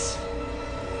goodness.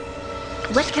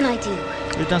 What can I do?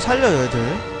 일단 살려요,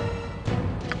 애들.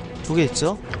 2개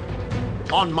있죠?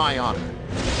 On my honor.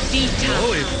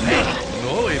 No effect.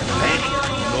 No effect.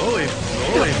 No effect.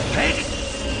 No effect.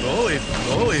 No effect.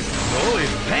 No effect. No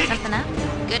effect. Something up?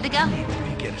 Good to go?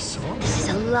 This is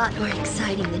a lot more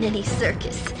exciting than any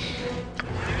circus.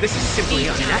 This is simply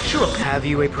unnatural. Have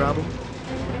you a problem?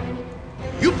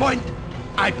 You point,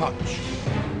 I punch.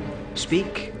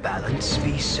 Speak, balance,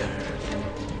 be served.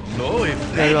 No 야,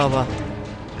 effect. 일로 와봐.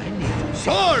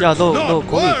 Swords, 야, 너 not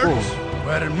거기 있고. words.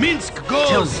 Where Minsk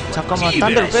goes, 잠깐만,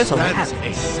 딴 데로 뺏어. stands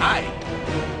aside.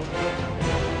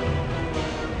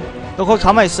 너 거기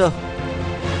가만히 있어.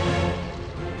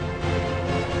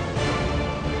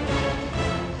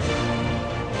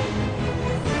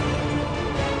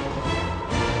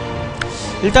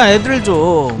 일단 애들을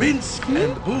좀. Minsk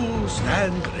and who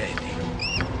stand ready.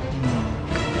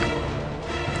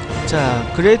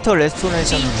 자, 그레이터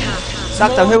레스토레이션으로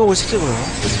싹 다 회복을 시키고요.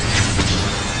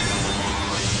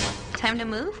 Time to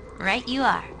move? Right you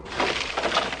are.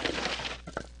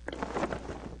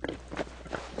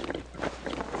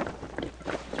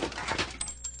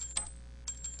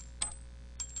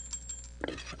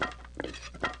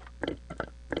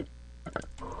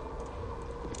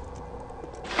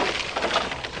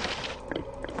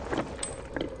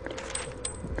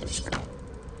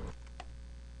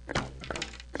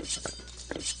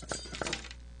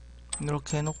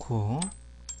 이렇게 해놓고.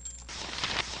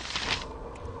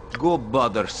 Go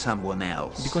bother someone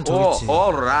else. 이건 저기 있지.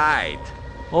 all right.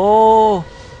 오.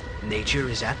 Nature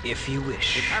is at if you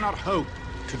wish. You cannot hope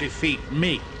to defeat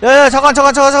me. 야야, 잠깐.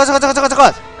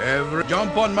 Ever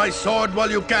jump on my sword while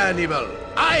you can, evil.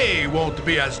 I won't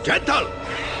be as gentle.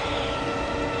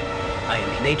 I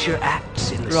am nature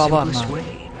acts in the 일로 와봐, simplest 인마.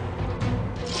 way.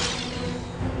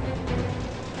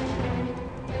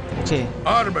 오케이.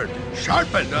 Armored,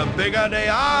 sharpened, the bigger they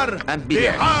are, And the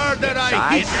bigger. harder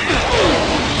I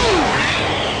hit.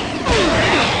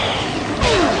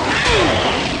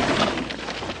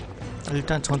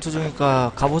 일단 전투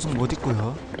중이니까 갑옷은 못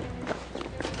입고요.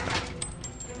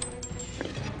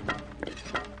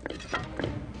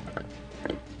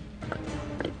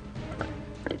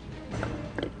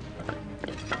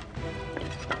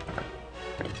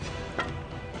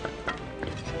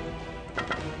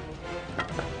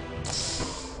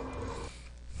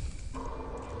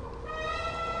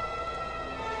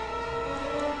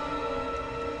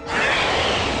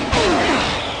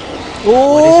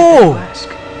 What is it 오! you ask?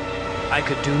 I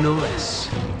could do no less.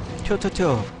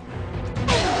 튀어.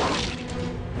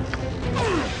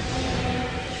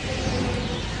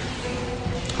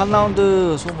 한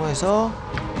라운드 소모해서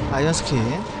아이언 스킨.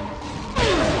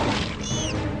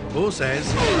 Who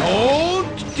says,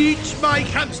 don't teach my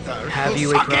hamster Have to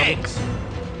you a suck problem? eggs?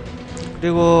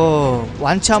 그리고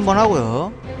완치 한번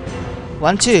하고요.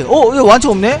 완치. 이거 완치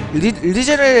없네?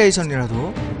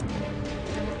 리제네레이션이라도.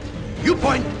 You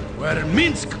point where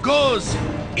Minsk goes,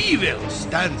 evil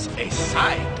stands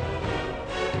aside.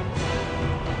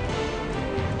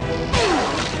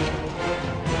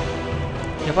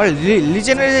 야, 빨리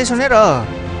리제네레이션 해라.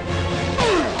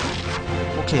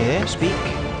 오케이. Speak,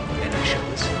 and I shall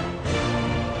listen.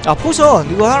 아, 포션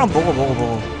이거 하나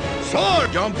먹어.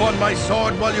 Sword, jump on my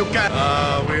sword while you can.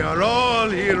 We are all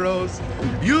heroes.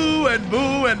 You and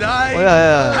Boo and I.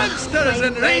 야. Hamsters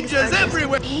and rangers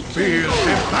everywhere. Feel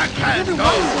the backhand of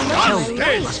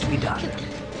justice. Must be done.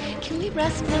 Can we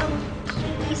rest now,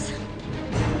 please?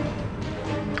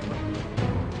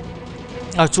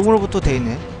 아, 중으로부터 돼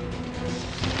있네.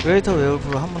 그레이터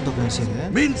웨어울프로 한 번 더 변신.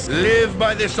 Minsk, live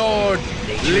by the sword.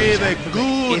 Live a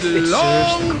good, If it serves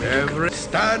long. the Ever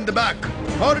stand back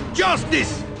for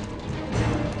justice.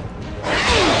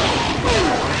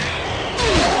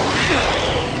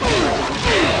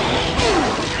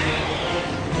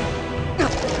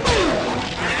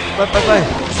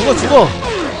 빨리. 죽어.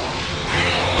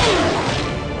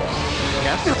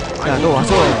 야, 너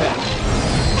와서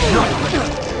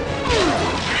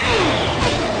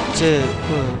이제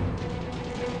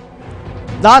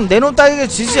난 내 놈 따위게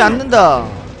지지 않는다.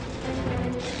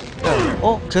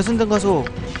 개선된 가속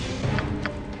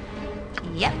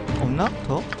Yep. 없나?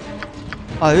 더?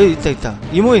 아, 여기 있다.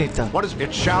 이모엔 있다. What is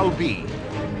it shall be?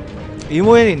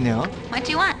 이모엔 있네요. What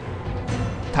do you want?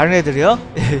 다른 애들이요?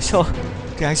 예, 쉬어.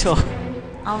 그냥 쉬어.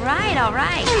 All right, all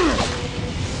right.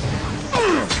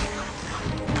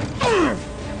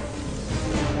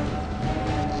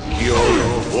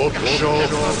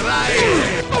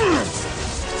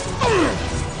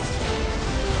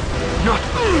 Not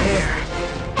fair.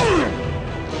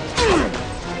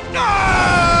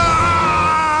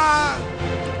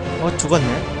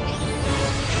 죽었네.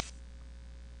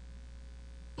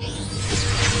 I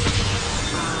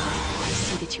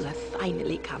see that you have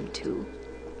finally come to.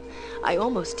 I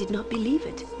almost did not believe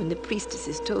it when the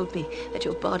priestesses told me that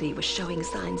your body was showing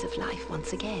signs of life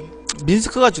once again.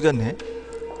 민스크가 죽였네.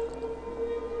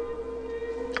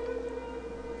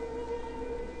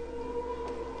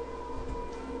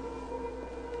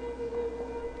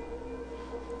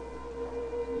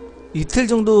 이틀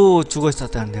정도 죽어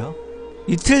있었다는데요.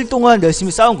 이틀 동안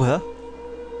열심히 싸운 거야?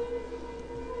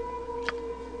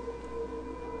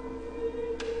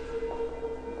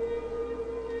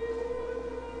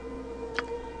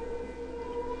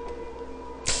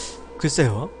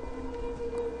 글쎄요.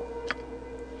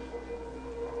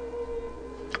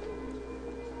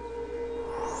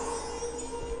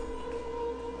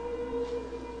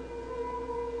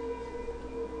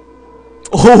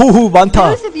 오, 많다.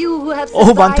 Those of you who have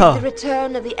survived the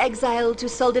return of the exile to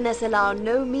Soldaneselar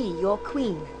know me, your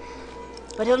queen.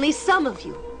 But only some of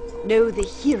you know the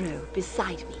hero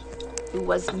beside me, who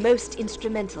was most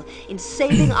instrumental in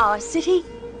saving our city.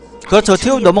 그렇죠.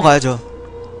 태우 넘어가야죠.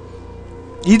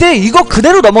 이대 이거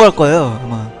그대로 넘어갈 거예요.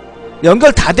 아마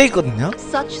연결 다 돼 있거든요.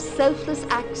 Such selfless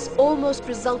acts almost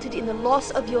resulted in the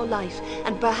loss of your life,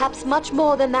 and perhaps much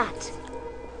more than that.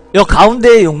 요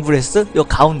가운데에 용부를 했어? 요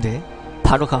가운데.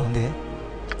 바로 가운데.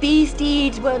 These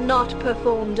deeds were not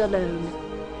performed alone.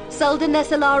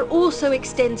 Soldaneselar also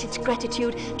extends its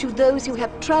gratitude to those who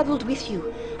have traveled with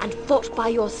you and fought by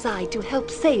your side to help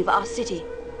save our city.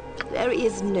 There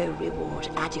is no reward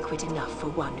adequate enough for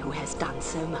one who has done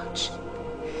so much.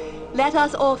 Let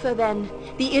us offer then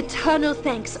the eternal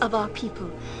thanks of our people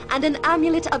and an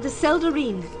amulet of the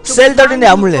Seldarine to 셀더린의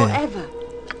아물렛. forever.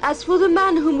 As for the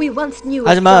man whom we once knew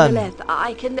as 하지만 Jonaleth,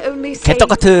 I can only say 개떡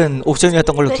같은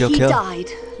옵션이었던 걸로 that he 기억해요. died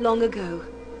long ago.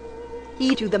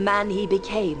 He to the man he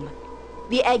became,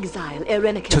 the exile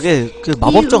Irenicus. 저게 그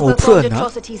마법정 5%였나?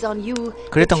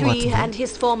 그랬던 것 tree 같은데. and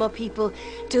his former people.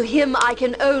 To him I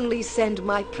can only send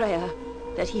my prayer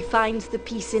that he finds the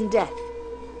peace in death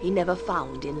he never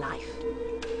found in life.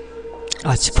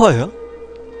 아, 10%예요?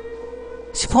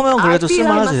 10%면 그래도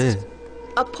쓸만하지.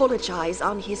 Apologize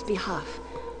on his behalf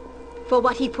for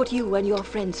what he put you and your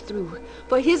friends through.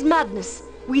 For his madness,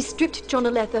 we stripped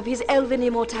Jonaleth of his elven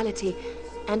immortality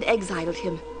and exiled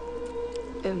him,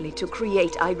 only to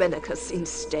create Irenicus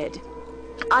instead.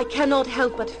 I cannot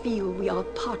help but feel we are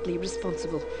partly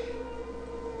responsible.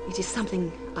 It is something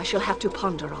I shall have to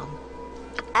ponder on.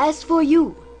 As for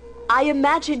you, I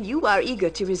imagine you are eager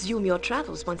to resume your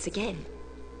travels once again.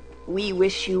 We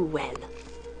wish you well.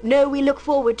 No, we look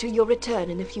forward to your return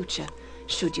in the future,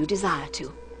 should you desire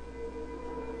to.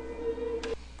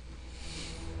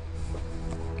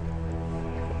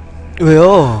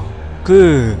 왜요?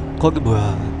 거기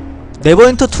뭐야?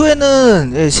 네버윈터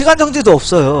 2에는 시간 정지도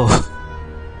없어요.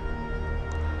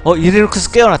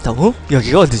 이레니쿠스 깨어났다고?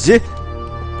 여기가 어디지?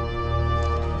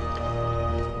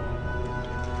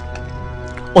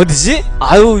 어디지?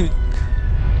 아유,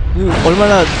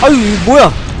 얼마나, 아유,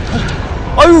 뭐야?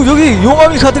 아유, 여기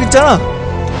용암이 가득 있잖아.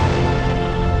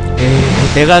 에이,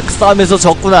 내가 싸움에서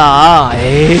졌구나.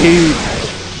 에이,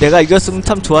 내가 이겼으면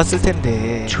참 좋았을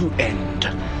텐데. To end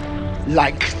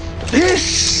like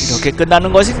this. 이렇게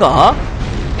끝나는 것인가?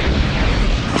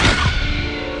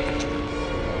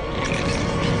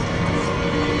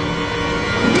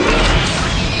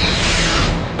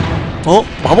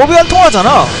 마법이 안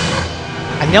통하잖아.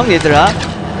 안녕 얘들아.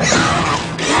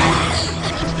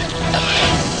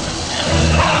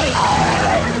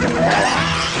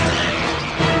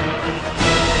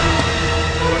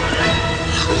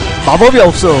 마법이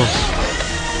없어.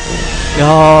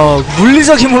 야,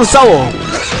 물리적 힘으로 싸워.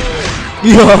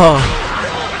 이야.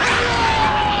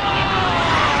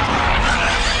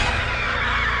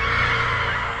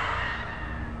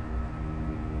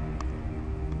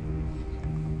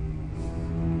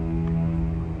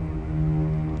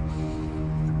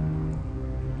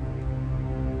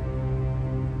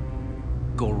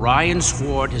 Go Orion's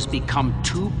sword has become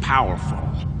too powerful.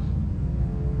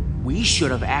 We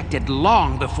should have acted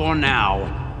long before now.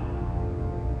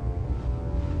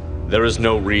 There is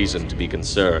no reason to be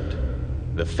concerned.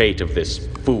 The fate of this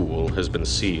fool has been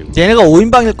sealed. 얘네가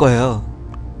 5인방일 거예요.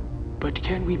 But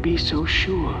can we be so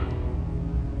sure?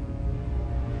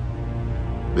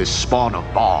 This spawn of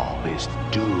Baal is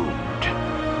doomed.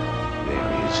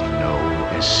 There is no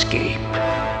escape.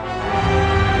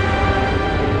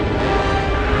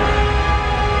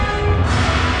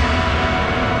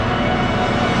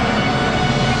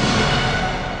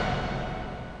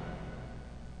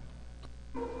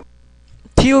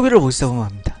 TOB를 보시다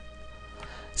합니다.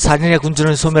 살인의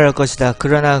군주는 소멸할 것이다.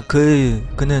 그러나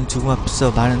그는 죽음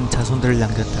앞서 많은 자손들을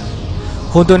남겼다.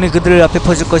 혼돈이 그들 앞에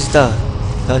퍼질 것이다.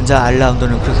 연자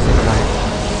알라운드는 그렇게 생각하였다.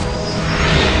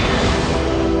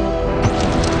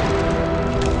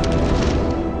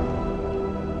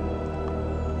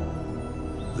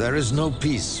 There is no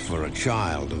peace for a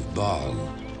child of Baal.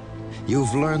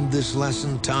 You've learned this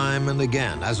lesson time and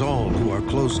again, as all who are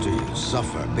close to you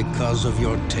suffer because of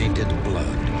your tainted blood.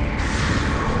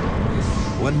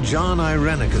 When John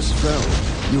Irenicus fell,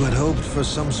 you had hoped for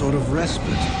some sort of respite,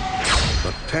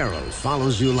 but peril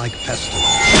follows you like pestilence.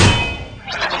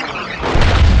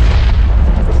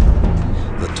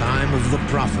 The time of the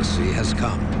prophecy has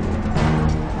come.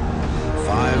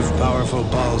 5 powerful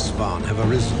Baal spawn have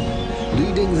arisen,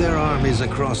 leading their armies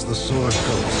across the Sword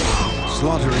Coast,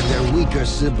 slaughtering their weaker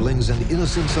siblings and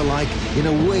innocents alike in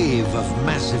a wave of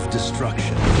massive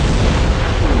destruction.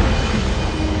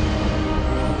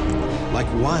 Like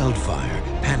wildfire,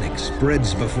 panic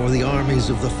spreads before the armies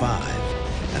of the 5,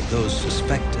 and those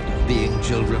suspected of being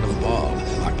children of Baal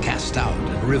are cast out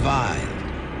and revived.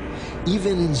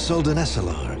 Even in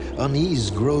Soldanesalar, unease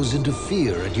grows into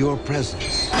fear at your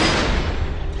presence.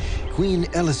 Queen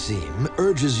Elysim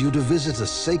urges you to visit a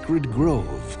sacred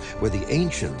grove where the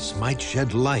ancients might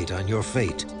shed light on your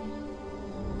fate.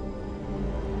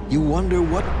 You wonder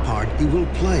what part you will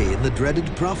play in the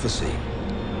dreaded prophecy,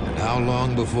 and how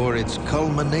long before its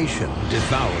culmination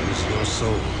devours your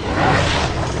soul.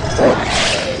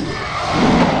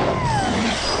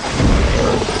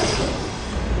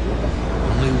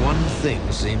 Only one thing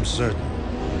seems certain.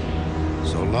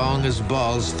 So long as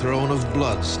Baal's throne of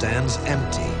blood stands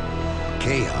empty,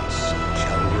 chaos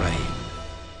shall reign.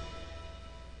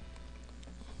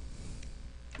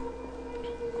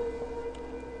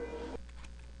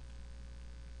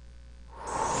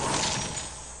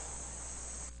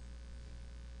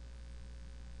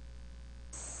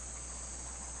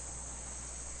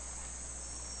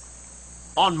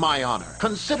 On my honor,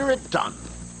 consider it done.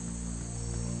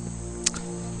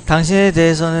 당신에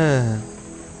대해서는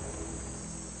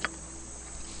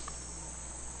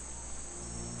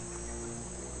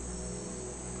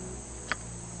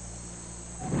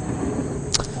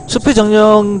숲의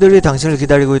정령들이 당신을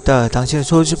기다리고 있다. 당신의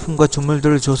소지품과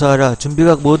주물들을 조사하라.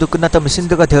 준비가 모두 끝났다면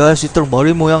신드가 대화할 수 있도록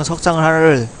머리 모양 석상을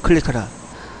하나를 클릭하라.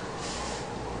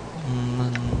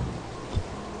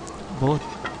 뭐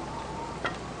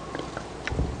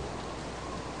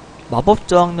마법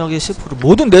저항력이 10%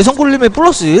 모든 내성 굴림에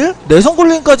플러스 1? 내성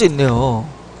굴림까지 있네요.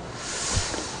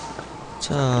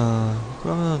 자,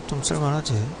 그러면 좀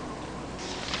쓸만하지.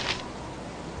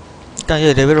 일단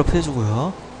얘 레벨업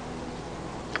해주고요.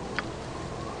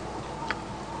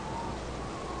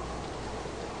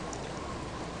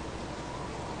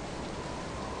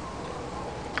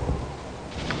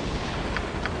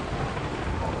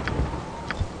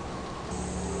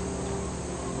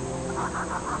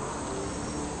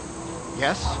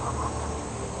 Yes?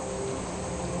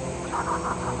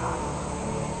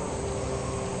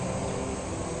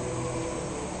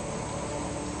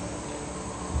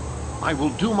 I will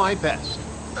do my best.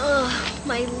 Ugh,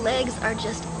 my legs are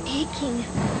just aching.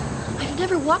 I've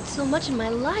never walked so much in my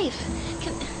life.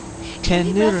 Can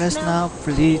you rest now,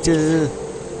 please?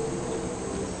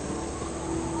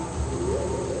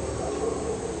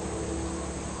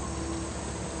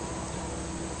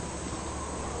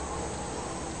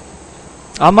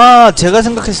 아마 제가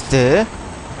생각했을 때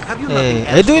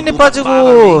에드윈이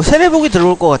빠지고 세례복이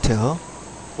들어올 것 같아요.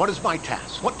 What is my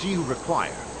task? What do you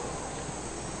require?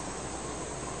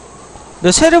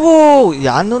 근데 세례복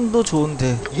야는도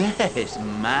좋은데. Yes,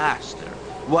 master.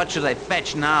 What should I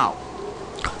fetch now?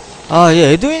 아,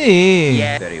 얘 에드윈이.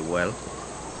 Yeah, very well.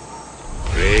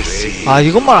 아,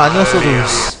 이것만 아니었어도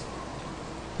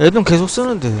에드윈 계속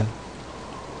쓰는데.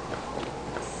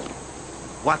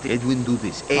 What Edwin do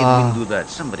this? Edwin do that.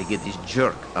 Somebody get this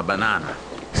jerk a banana.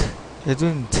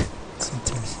 에드윈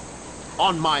진짜.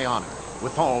 On my honor,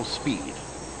 with all speed.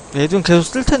 에드윈 계속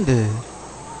쓸 텐데.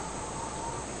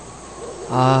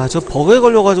 아, 저 버그에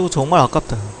걸려가지고 정말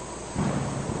아깝다.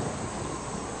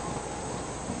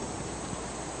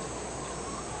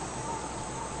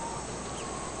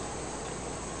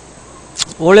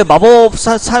 원래 마법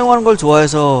사용하는 걸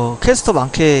좋아해서 캐스터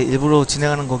많게 일부러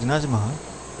진행하는 거긴 하지만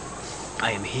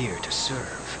I am here to serve.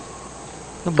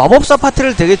 마법사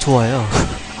파티를 되게 좋아해요.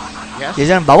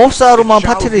 예전에 마법사로만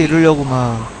파티를 이루려고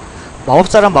막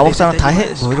마법사랑 마법사랑 다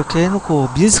뭐 이렇게 해놓고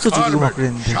민스크 죽이고 막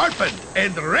그랬는데.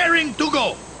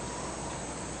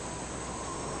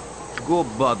 Go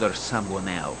bother someone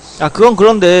else. 아, 그건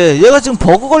그런데 얘가 지금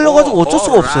버그 걸려가지고 어쩔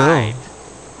수가 없어요.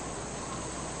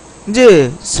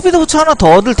 이제 스피드 부츠 하나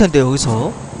더 얻을 텐데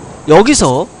여기서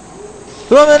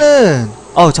그러면은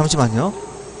잠시만요.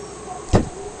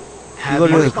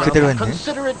 이걸로 그대로 했네.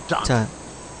 자,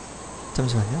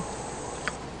 잠시만요.